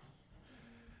 months.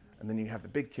 And then you have the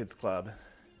Big Kids Club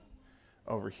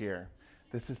over here.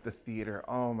 This is the theater.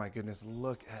 Oh my goodness,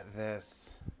 look at this.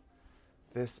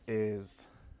 This is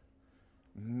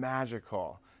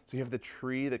magical. So you have the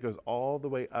tree that goes all the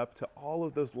way up to all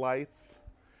of those lights,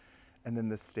 and then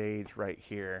the stage right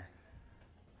here.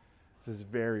 This is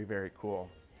very, very cool.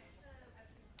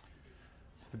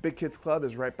 So the Big Kids Club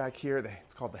is right back here.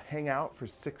 It's called the Hangout for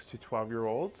 6 to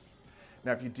 12-year-olds.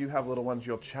 Now, if you do have little ones,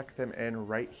 you'll check them in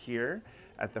right here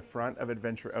at the front of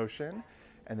Adventure Ocean,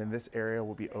 and then this area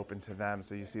will be open to them.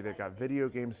 So you see they've got video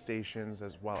game stations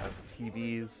as well as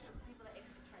TVs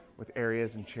with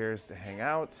areas and chairs to hang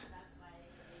out.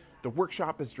 The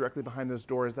workshop is directly behind those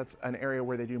doors. That's an area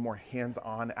where they do more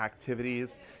hands-on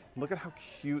activities. Look at how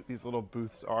cute these little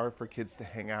booths are for kids to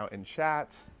hang out and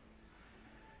chat.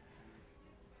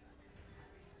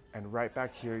 And right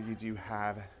back here, you do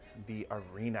have the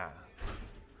arena.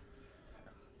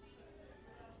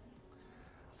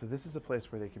 So this is a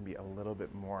place where they can be a little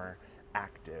bit more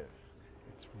active.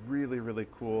 It's really, really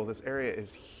cool. This area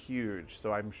is huge,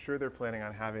 so I'm sure they're planning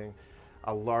on having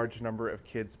a large number of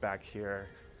kids back here.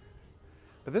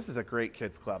 But this is a great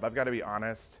kids club. I've got to be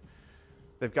honest.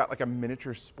 They've got like a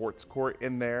miniature sports court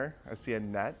in there. I see a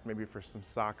net, maybe for some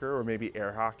soccer or maybe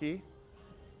air hockey.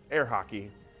 Air hockey,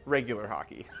 regular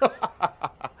hockey.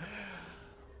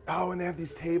 Oh, and they have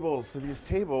these tables. So these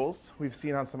tables we've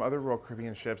seen on some other Royal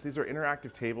Caribbean ships. These are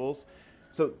interactive tables.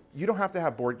 So you don't have to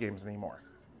have board games anymore.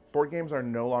 Board games are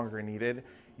no longer needed.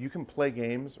 You can play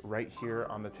games right here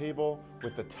on the table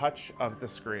with the touch of the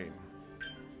screen.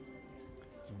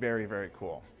 It's very, very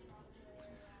cool.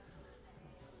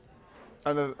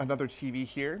 Another TV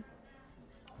here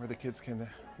where the kids can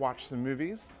watch some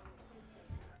movies.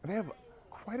 And they have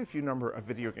quite a few number of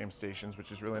video game stations,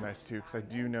 which is really nice too, because I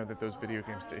do know that those video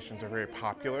game stations are very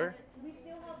popular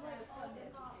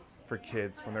for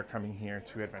kids when they're coming here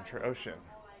to Adventure Ocean.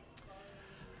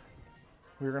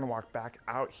 We're gonna walk back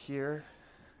out here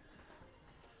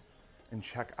and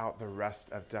check out the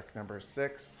rest of deck number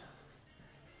 6.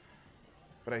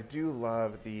 But I do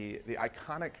love the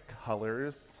iconic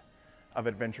colors of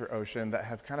Adventure Ocean that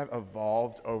have kind of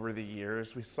evolved over the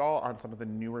years. We saw on some of the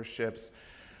newer ships,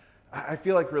 I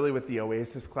feel like really with the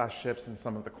Oasis class ships and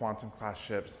some of the Quantum class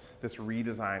ships, this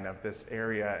redesign of this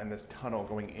area and this tunnel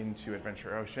going into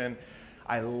Adventure Ocean.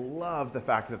 I love the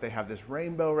fact that they have this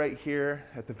rainbow right here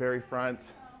at the very front.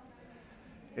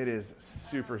 It is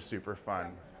super, super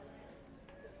fun.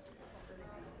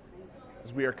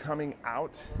 As we are coming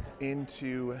out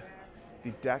into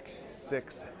the Deck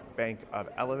 6 bank of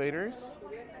elevators,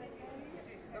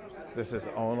 this is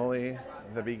only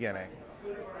the beginning.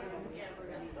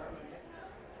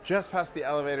 Just past the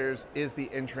elevators is the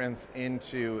entrance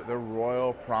into the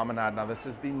Royal Promenade. Now this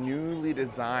is the newly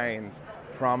designed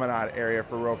promenade area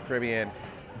for Royal Caribbean.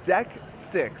 Deck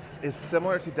 6 is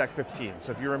similar to Deck 15.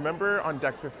 So if you remember on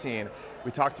Deck 15,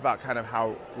 we talked about kind of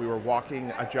how we were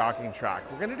walking a jogging track.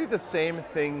 We're gonna do the same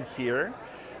thing here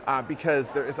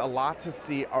because there is a lot to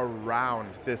see around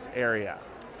this area.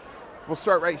 We'll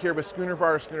start right here with Schooner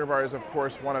Bar. Schooner Bar is of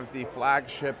course one of the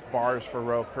flagship bars for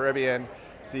Royal Caribbean.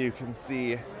 So you can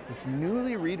see this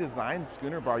newly redesigned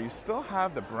Schooner Bar. You still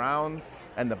have the browns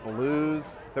and the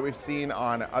blues that we've seen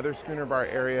on other Schooner Bar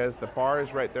areas. The bar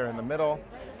is right there in the middle.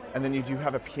 And then you do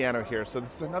have a piano here. So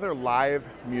this is another live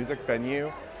music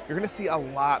venue. You're gonna see a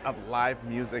lot of live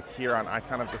music here on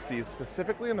Icon of the Seas,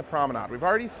 specifically in the promenade. We've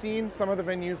already seen some of the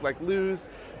venues like Lou's,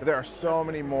 but there are so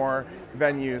many more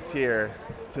venues here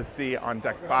to see on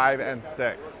Deck 5 and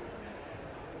 6.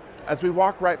 As we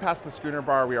walk right past the Schooner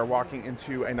Bar, we are walking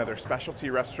into another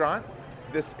specialty restaurant.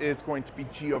 This is going to be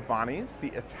Giovanni's, the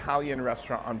Italian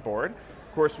restaurant on board.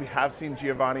 Of course, we have seen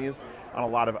Giovanni's on a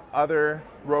lot of other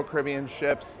Royal Caribbean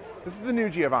ships. This is the new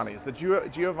Giovanni's, the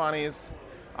Giovanni's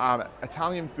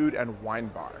Italian food and wine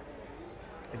bar.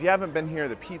 If you haven't been here,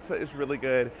 the pizza is really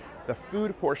good. The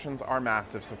food portions are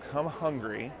massive, so come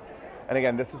hungry. And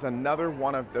again, this is another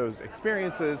one of those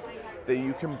experiences that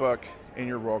you can book in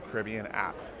your Royal Caribbean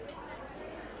app.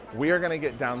 We are gonna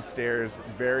get downstairs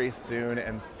very soon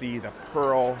and see the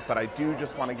Pearl, but I do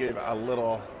just wanna give a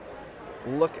little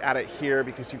look at it here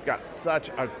because you've got such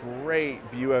a great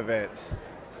view of it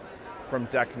from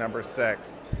deck number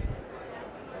 6.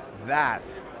 That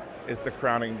is the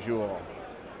crowning jewel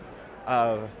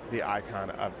of the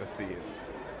Icon of the Seas.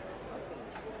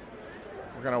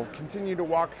 We're gonna continue to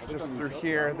walk just through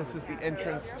here. This is the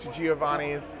entrance to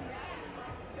Giovanni's.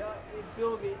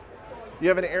 You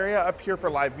have an area up here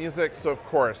for live music, so of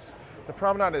course, the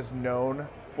promenade is known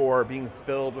for being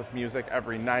filled with music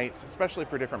every night, especially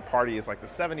for different parties like the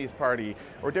 70s party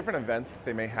or different events that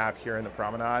they may have here in the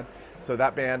promenade. So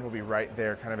that band will be right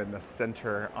there kind of in the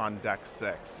center on Deck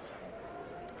 6.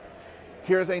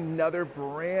 Here's another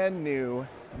brand new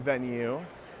venue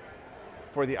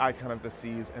for the Icon of the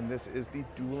Seas, and this is the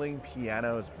Dueling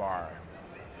Pianos Bar.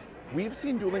 We've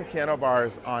seen dueling piano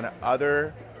bars on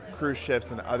other cruise ships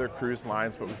and other cruise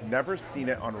lines, but we've never seen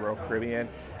it on Royal Caribbean,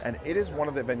 and it is one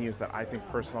of the venues that I think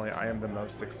personally I am the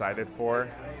most excited for.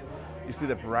 You see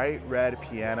the bright red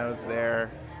pianos there.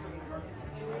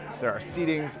 There are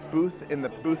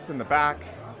booths in the back,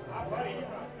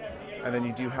 and then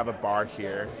you do have a bar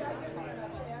here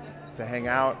to hang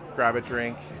out, grab a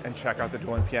drink, and check out the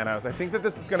dueling pianos. I think that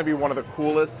this is going to be one of the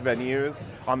coolest venues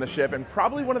on the ship and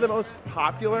probably one of the most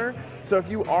popular. So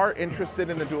if you are interested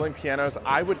in the dueling pianos,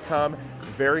 I would come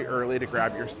very early to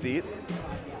grab your seats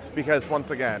because once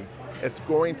again, it's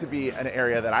going to be an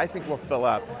area that I think will fill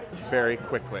up very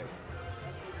quickly.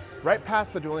 Right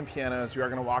past the dueling pianos, you are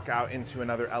going to walk out into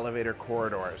another elevator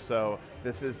corridor. So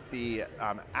this is the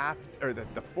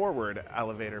the forward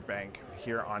elevator bank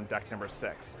here on deck number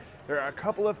 6. There are a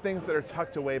couple of things that are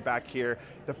tucked away back here.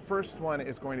 The first one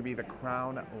is going to be the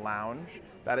Crown Lounge.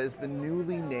 That is the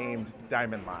newly named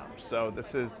Diamond Lounge. So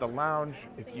this is the lounge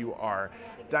if you are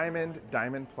Diamond,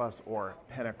 Diamond Plus, or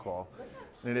Pinnacle.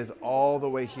 And it is all the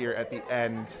way here at the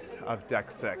end of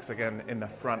Deck 6, again, in the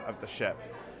front of the ship.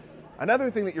 Another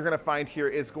thing that you're going to find here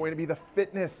is going to be the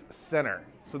Fitness Center.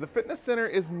 So the Fitness Center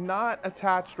is not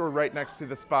attached or right next to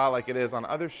the spa like it is on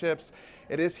other ships.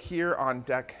 It is here on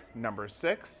deck number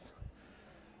 6.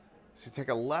 So you take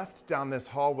a left down this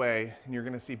hallway and you're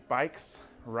going to see bikes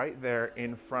right there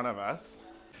in front of us.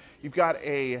 You've got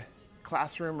a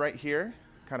classroom right here,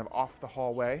 kind of off the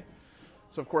hallway.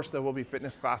 So of course there will be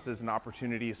fitness classes and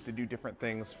opportunities to do different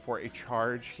things for a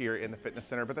charge here in the fitness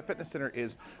center, but the fitness center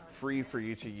is free for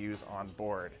you to use on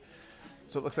board.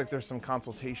 So it looks like there's some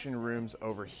consultation rooms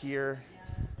over here,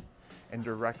 and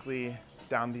directly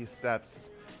down these steps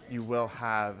you will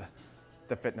have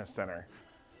the fitness center.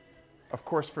 Of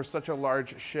course, for such a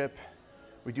large ship,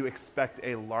 we do expect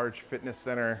a large fitness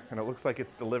center, and it looks like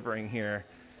it's delivering here.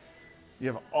 You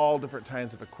have all different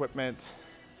kinds of equipment.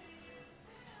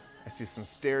 I see some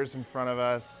stairs in front of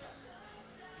us.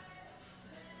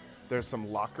 There's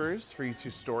some lockers for you to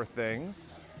store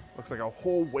things. Looks like a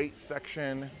whole weight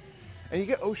section. And you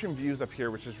get ocean views up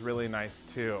here, which is really nice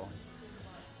too.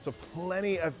 So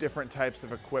plenty of different types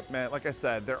of equipment. Like I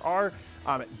said, there are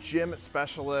gym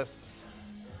specialists,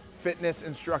 fitness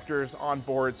instructors on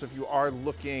board. So if you are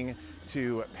looking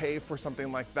to pay for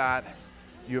something like that,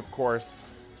 you of course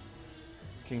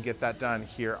can get that done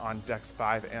here on decks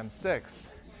 5 and 6.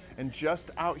 And just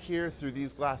out here through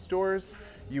these glass doors,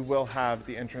 you will have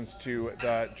the entrance to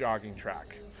the jogging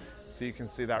track. So you can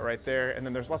see that right there. And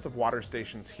then there's lots of water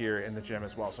stations here in the gym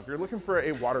as well. So if you're looking for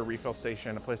a water refill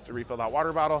station, a place to refill that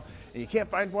water bottle, and you can't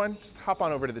find one, just hop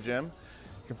on over to the gym.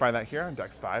 You can find that here on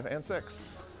decks 5 and 6.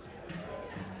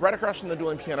 Right across from the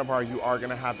Dueling Piano Bar, you are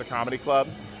gonna have the Comedy Club.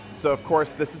 So of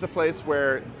course, this is a place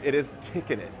where it is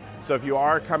ticketed. So if you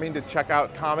are coming to check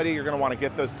out comedy, you're gonna wanna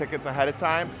get those tickets ahead of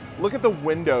time. Look at the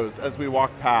windows as we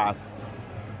walk past.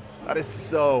 That is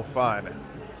so fun.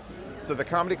 So the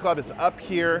Comedy Club is up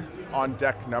here on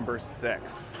deck number 6.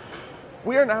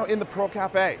 We are now in the Pearl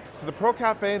Cafe. So the Pearl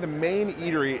Cafe, the main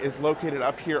eatery, is located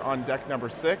up here on deck number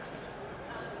 6.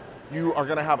 You are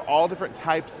gonna have all different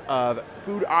types of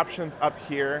food options up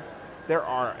here. There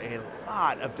are a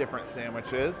lot of different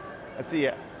sandwiches. I see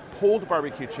pulled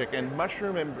barbecue chicken,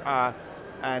 mushroom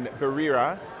and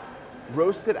birria,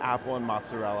 roasted apple and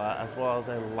mozzarella, as well as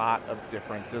a lot of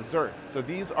different desserts. So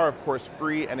these are of course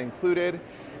free and included.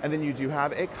 And then you do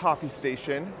have a coffee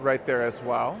station right there as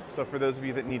well. So for those of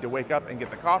you that need to wake up and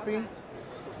get the coffee,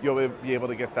 you'll be able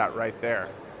to get that right there.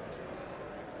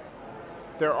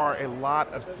 There are a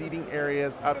lot of seating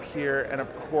areas up here. And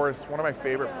of course, one of my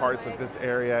favorite parts of this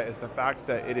area is the fact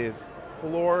that it is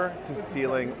floor to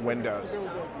ceiling windows.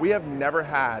 We have never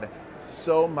had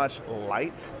so much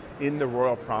light in the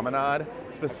Royal Promenade,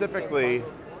 specifically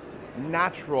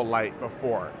natural light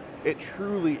before. It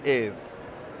truly is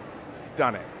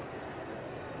stunning.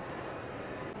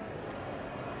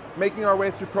 Making our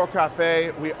way through Pearl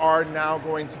Cafe, we are now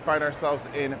going to find ourselves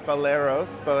in Boleros.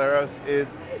 Boleros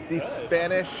is the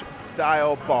Spanish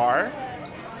style bar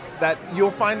that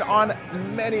you'll find on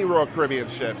many Royal Caribbean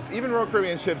ships. Even Royal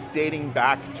Caribbean ships dating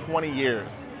back 20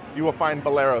 years, you will find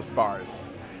Boleros bars.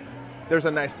 There's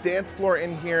a nice dance floor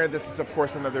in here. This is of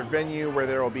course another venue where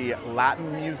there will be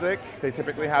Latin music. They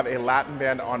typically have a Latin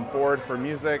band on board for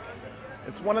music.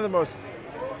 It's one of the most,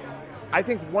 I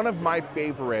think one of my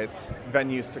favorite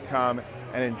venues to come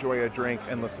and enjoy a drink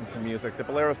and listen to music. The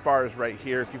Boleros Bar is right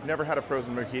here. If you've never had a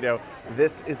frozen mojito,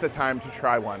 this is the time to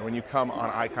try one when you come on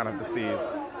Icon of the Seas.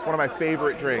 It's one of my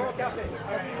favorite drinks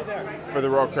for the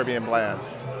Royal Caribbean Blend.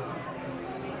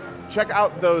 Check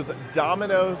out those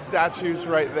domino statues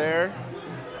right there.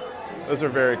 Those are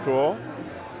very cool.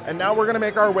 And now we're gonna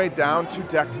make our way down to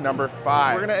deck number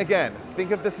 5. We're gonna, again,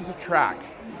 think of this as a track.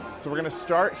 So we're gonna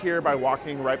start here by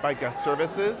walking right by guest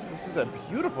services. This is a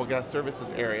beautiful guest services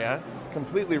area,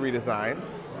 completely redesigned.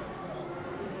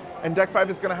 And deck 5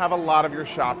 is gonna have a lot of your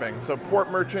shopping. So port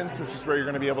merchants, which is where you're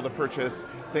gonna be able to purchase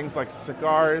things like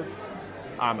cigars,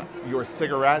 your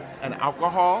cigarettes and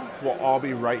alcohol will all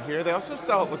be right here. They also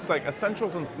sell, it looks like,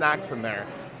 essentials and snacks in there.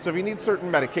 So if you need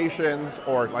certain medications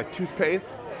or like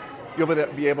toothpaste, you'll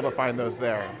be able to find those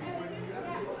there.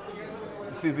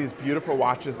 You see these beautiful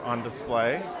watches on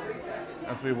display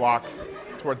as we walk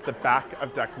towards the back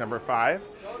of deck number 5.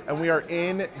 And we are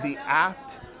in the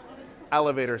aft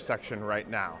elevator section right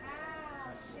now.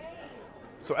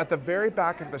 So at the very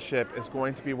back of the ship is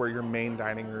going to be where your main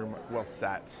dining room will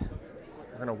set.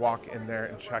 We're gonna walk in there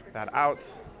and check that out.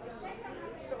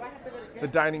 The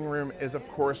dining room is of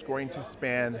course going to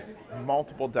span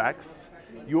multiple decks.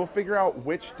 You will figure out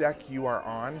which deck you are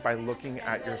on by looking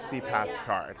at your SeaPass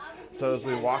card. So as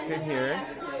we walk in here,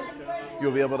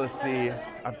 you'll be able to see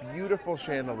a beautiful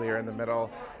chandelier in the middle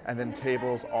and then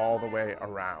tables all the way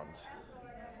around.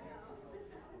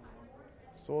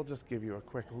 So we'll just give you a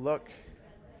quick look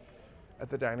at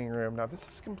the dining room. Now this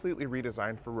is completely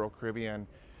redesigned for Royal Caribbean.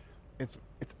 It's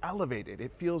elevated.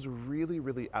 It feels really,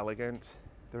 really elegant.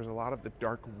 There's a lot of the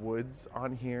dark woods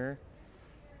on here,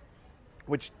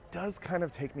 which does kind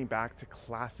of take me back to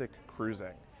classic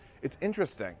cruising. It's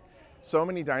interesting. So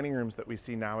many dining rooms that we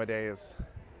see nowadays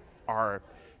are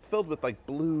filled with like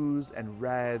blues and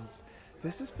reds.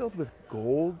 This is filled with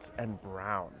golds and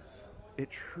browns. It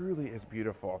truly is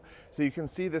beautiful. So you can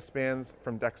see this spans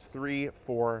from decks 3,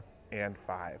 4, and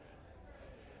 5.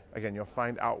 Again, you'll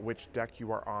find out which deck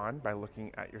you are on by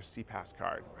looking at your SeaPass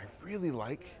card. I really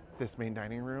like this main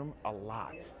dining room a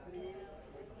lot.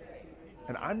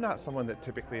 And I'm not someone that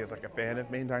typically is like a fan of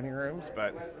main dining rooms,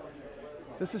 but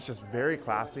this is just very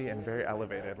classy and very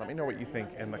elevated. Let me know what you think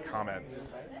in the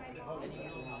comments.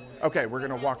 Okay, we're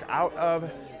gonna walk out of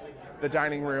the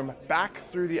dining room, back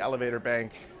through the elevator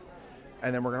bank,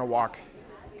 and then we're gonna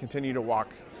continue to walk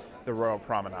the Royal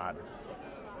Promenade.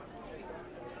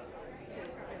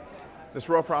 This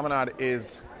Royal Promenade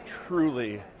is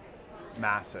truly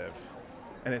massive,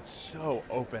 and it's so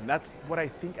open. That's what I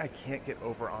think I can't get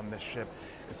over on this ship,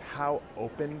 is how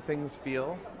open things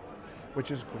feel,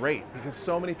 which is great because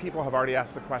so many people have already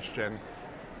asked the question,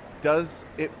 does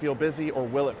it feel busy or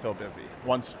will it feel busy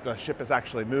once the ship is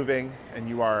actually moving and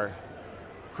you are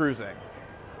cruising?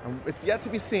 It's yet to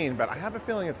be seen, but I have a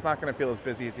feeling it's not going to feel as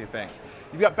busy as you think.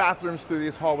 You've got bathrooms through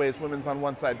these hallways, women's on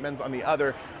one side, men's on the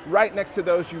other. Right next to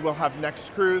those, you will have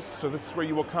Next Cruise. So this is where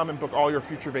you will come and book all your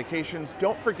future vacations.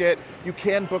 Don't forget, you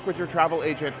can book with your travel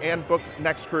agent and book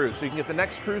Next Cruise. So you can get the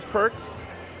Next Cruise perks,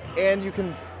 and you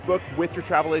can book with your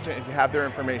travel agent if you have their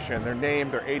information, their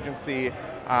name, their agency,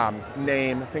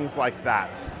 name, things like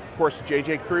that. Of course,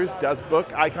 JJ Cruise does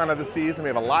book Icon of the Seas, and we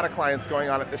have a lot of clients going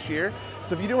on it this year.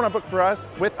 So if you do want to book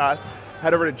with us,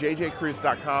 head over to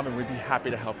jjcruise.com and we'd be happy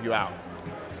to help you out.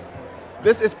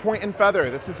 This is Point and Feather.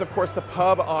 This is, of course, the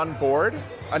pub on board,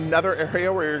 another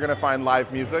area where you're going to find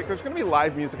live music. There's going to be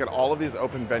live music at all of these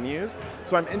open venues,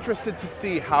 so I'm interested to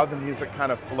see how the music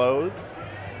kind of flows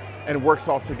and works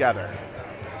all together.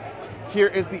 Here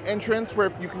is the entrance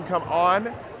where you can come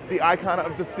on the Icon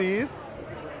of the Seas.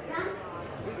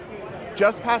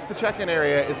 Just past the check-in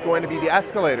area is going to be the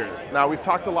escalators. Now, we've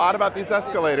talked a lot about these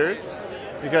escalators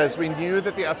because we knew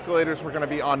that the escalators were going to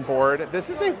be on board. This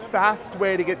is a fast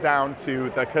way to get down to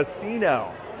the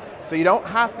casino. So you don't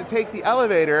have to take the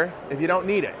elevator if you don't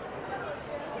need it.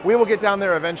 We will get down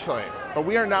there eventually, but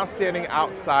we are now standing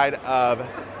outside of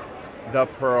the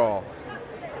Pearl.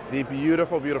 The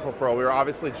beautiful, beautiful Pearl. We were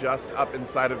obviously just up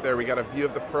inside of there. We got a view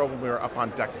of the Pearl when we were up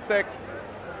on deck 6,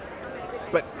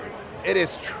 but it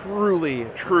is truly,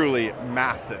 truly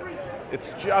massive.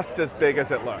 It's just as big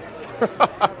as it looks.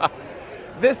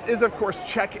 This is, of course,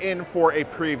 check-in for a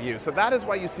preview. So that is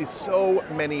why you see so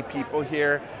many people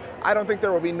here. I don't think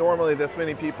there will be normally this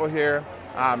many people here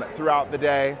throughout the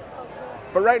day.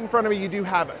 But right in front of me, you do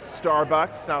have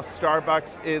Starbucks. Now,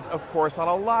 Starbucks is, of course, on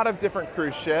a lot of different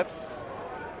cruise ships.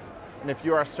 And if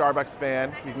you are a Starbucks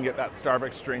fan, you can get that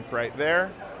Starbucks drink right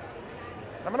there.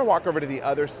 I'm gonna walk over to the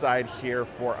other side here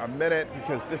for a minute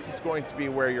because this is going to be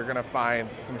where you're gonna find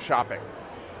some shopping.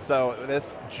 So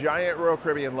this giant Royal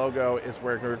Caribbean logo is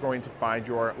where you're going to find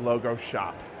your logo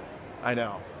shop. I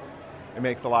know, it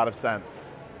makes a lot of sense.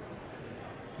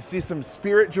 You see some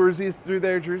Spirit jerseys through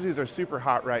there. Jerseys are super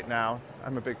hot right now.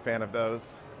 I'm a big fan of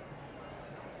those.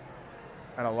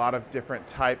 And a lot of different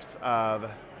types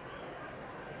of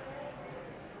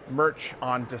merch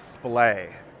on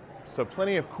display. So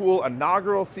plenty of cool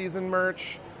inaugural season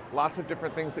merch, lots of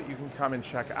different things that you can come and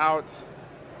check out.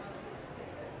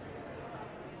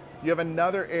 You have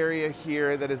another area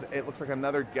here that is, it looks like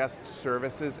another guest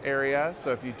services area.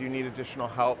 So if you do need additional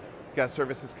help, guest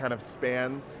services kind of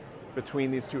spans between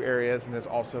these two areas and is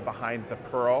also behind the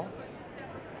Pearl.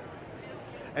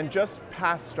 And just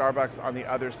past Starbucks on the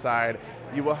other side,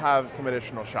 you will have some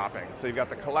additional shopping. So you've got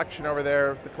the collection over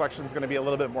there. The collection is going to be a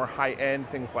little bit more high-end.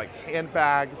 Things like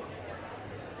handbags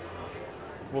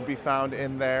will be found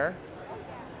in there.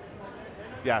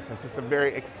 Yes, I see some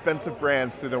very expensive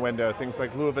brands through the window, things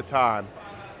like Louis Vuitton.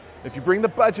 If you bring the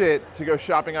budget to go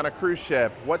shopping on a cruise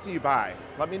ship, what do you buy?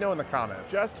 Let me know in the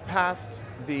comments. Just past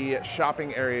the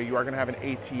shopping area, you are going to have an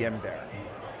ATM there.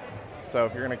 So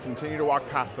if you're gonna continue to walk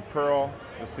past the Pearl,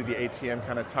 you'll see the ATM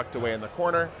kind of tucked away in the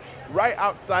corner, right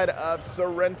outside of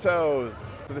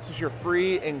Sorrento's. So this is your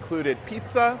free included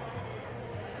pizza.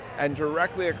 And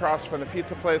directly across from the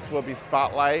pizza place will be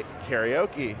Spotlight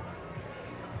Karaoke.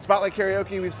 Spotlight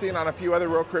Karaoke we've seen on a few other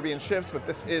Royal Caribbean ships, but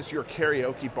this is your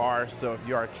karaoke bar. So if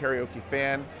you are a karaoke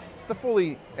fan, it's the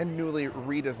fully and newly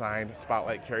redesigned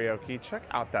Spotlight Karaoke. Check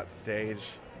out that stage.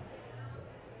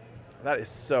 That is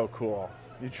so cool.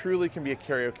 You truly can be a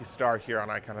karaoke star here on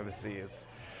Icon of the Seas.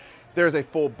 There's a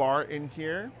full bar in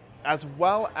here, as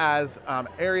well as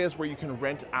areas where you can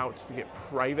rent out to get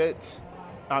private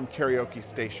karaoke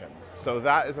stations. So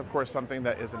that is of course something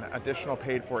that is an additional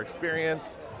paid for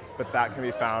experience, but that can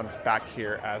be found back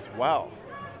here as well.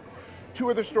 Two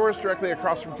other stores directly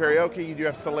across from karaoke. You do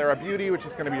have Solera Beauty, which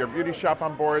is going to be your beauty shop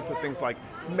on board. So things like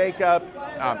makeup,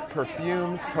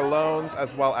 perfumes, colognes,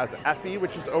 as well as Effie,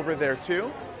 which is over there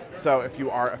too. So if you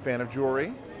are a fan of jewelry,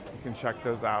 you can check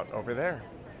those out over there.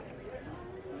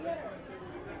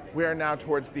 We are now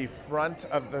towards the front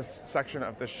of this section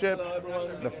of the ship,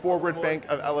 the forward bank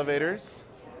of elevators,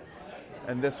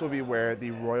 and this will be where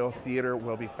the Royal Theater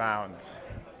will be found.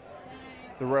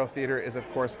 The Royal Theater is of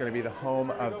course going to be the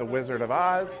home of The Wizard of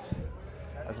Oz,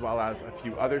 as well as a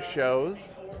few other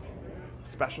shows.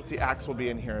 Specialty acts will be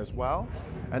in here as well,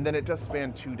 and then it does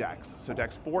span 2 decks. So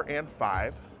decks 4 and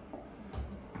 5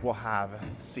 will have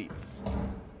seats.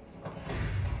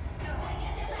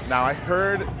 Now I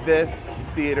heard this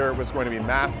theater was going to be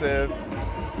massive,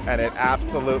 and it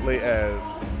absolutely is.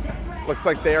 Looks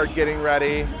like they are getting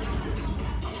ready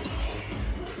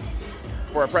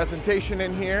for a presentation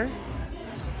in here.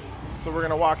 So we're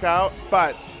gonna walk out,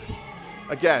 but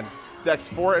again, decks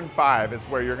 4 and 5 is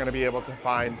where you're gonna be able to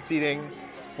find seating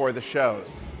for the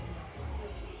shows.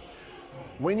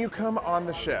 When you come on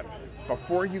the ship,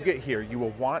 before you get here, you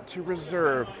will want to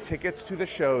reserve tickets to the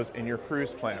shows in your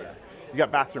cruise planner. You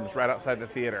got bathrooms right outside the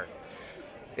theater.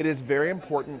 It is very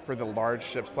important for the large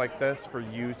ships like this for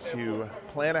you to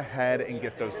plan ahead and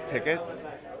get those tickets.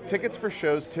 Tickets for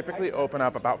shows typically open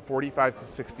up about 45 to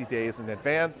 60 days in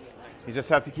advance. You just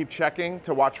have to keep checking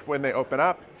to watch when they open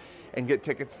up and get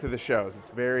tickets to the shows. It's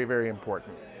very, very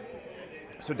important.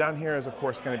 So down here is of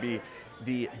course going to be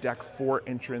the deck 4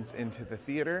 entrance into the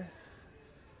theater.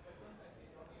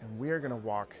 And we are going to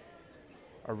walk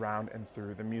around and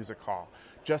through the music hall.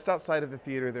 Just outside of the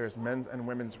theater, there's men's and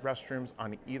women's restrooms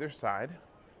on either side.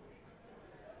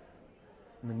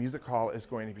 And the music hall is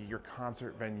going to be your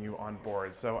concert venue on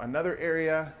board. So another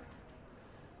area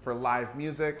for live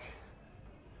music.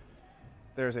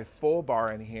 There's a full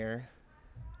bar in here.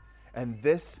 And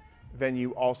this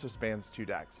venue also spans 2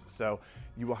 decks. So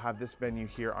you will have this venue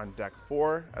here on deck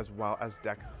 4 as well as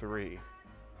deck 3.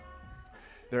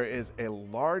 There is a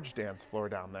large dance floor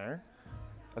down there,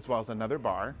 as well as another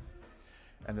bar.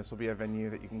 And this will be a venue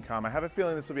that you can come. I have a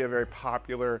feeling this will be a very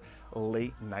popular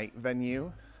late night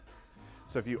venue.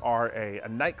 So if you are a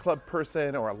nightclub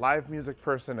person or a live music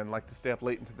person and like to stay up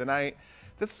late into the night,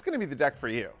 this is going to be the deck for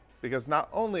you. Because not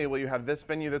only will you have this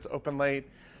venue that's open late,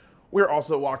 we're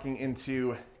also walking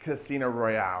into Casino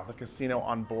Royale, the casino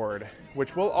on board,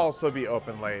 which will also be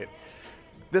open late.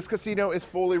 This casino is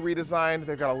fully redesigned.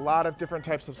 They've got a lot of different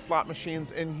types of slot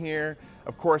machines in here.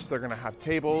 Of course, they're gonna have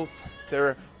tables.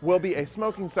 There will be a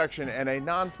smoking section and a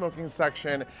non-smoking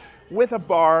section with a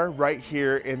bar right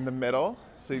here in the middle.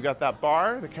 So you got that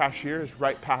bar, the cashier is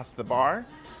right past the bar.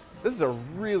 This is a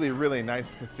really, really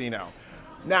nice casino.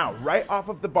 Now, right off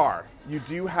of the bar, you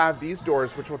do have these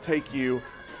doors which will take you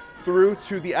through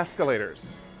to the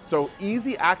escalators. So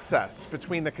easy access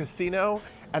between the casino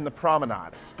and the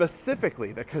promenade,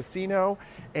 specifically the casino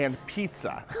and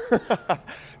pizza.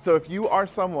 So if you are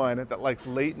someone that likes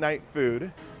late night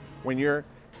food, when you're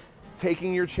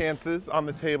taking your chances on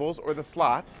the tables or the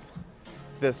slots,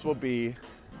 this will be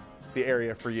the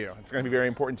area for you. It's going to be very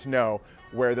important to know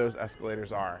where those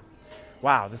escalators are.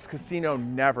 Wow, this casino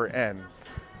never ends.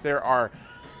 There are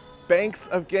banks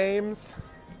of games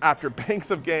after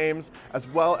banks of games, as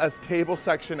well as table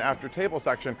section after table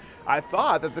section. I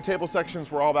thought that the table sections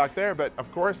were all back there, but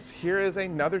of course, here is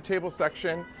another table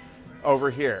section over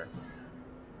here.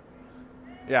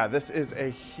 Yeah, this is a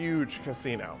huge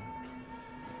casino.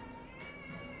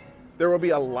 There will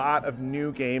be a lot of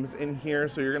new games in here,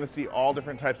 so you're gonna see all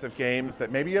different types of games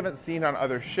that maybe you haven't seen on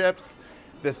other ships.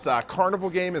 This Carnival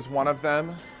game is one of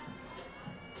them.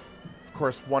 Of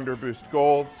course, Wonder Boost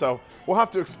Gold. So we'll have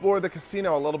to explore the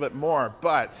casino a little bit more,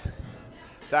 but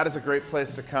that is a great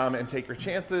place to come and take your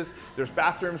chances. There's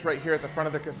bathrooms right here at the front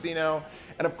of the casino.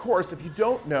 And of course, if you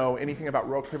don't know anything about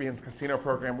Royal Caribbean's casino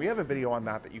program, we have a video on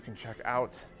that that you can check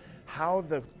out. how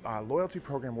the loyalty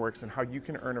program works and how you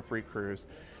can earn a free cruise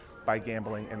by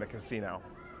gambling in the casino.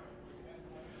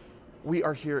 We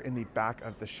are here in the back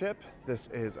of the ship. This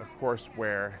is, of course,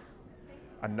 where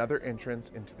another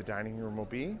entrance into the dining room will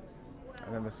be.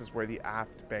 And then this is where the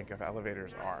aft bank of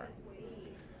elevators are.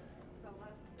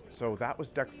 So that was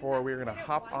deck 4. We're gonna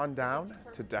hop on down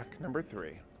to deck number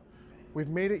 3. We've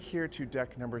made it here to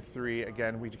deck number 3.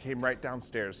 Again, we came right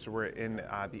downstairs, so we're in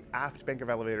the aft bank of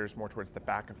elevators, more towards the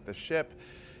back of the ship.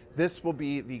 This will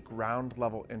be the ground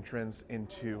level entrance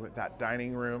into that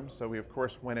dining room. So we of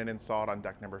course went in and saw it on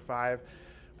deck number 5.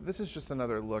 But this is just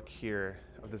another look here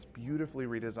of this beautifully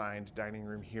redesigned dining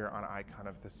room here on Icon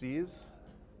of the Seas.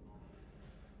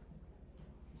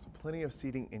 So plenty of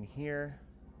seating in here.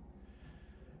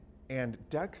 And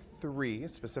deck 3,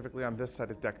 specifically on this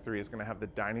side of deck 3, is going to have the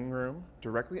dining room.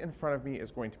 Directly in front of me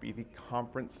is going to be the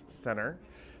conference center.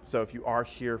 So if you are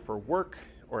here for work,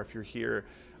 or if you're here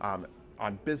on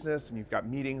business and you've got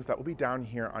meetings, that will be down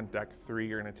here on deck 3.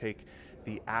 You're going to take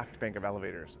the aft bank of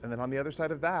elevators. And then on the other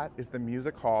side of that is the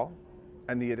music hall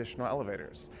and the additional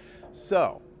elevators.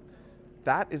 So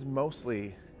that is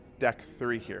mostly deck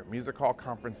 3 here. Music hall,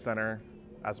 conference center,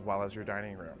 as well as your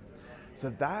dining room. So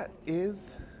that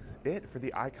is it for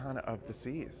the Icon of the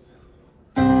Seas.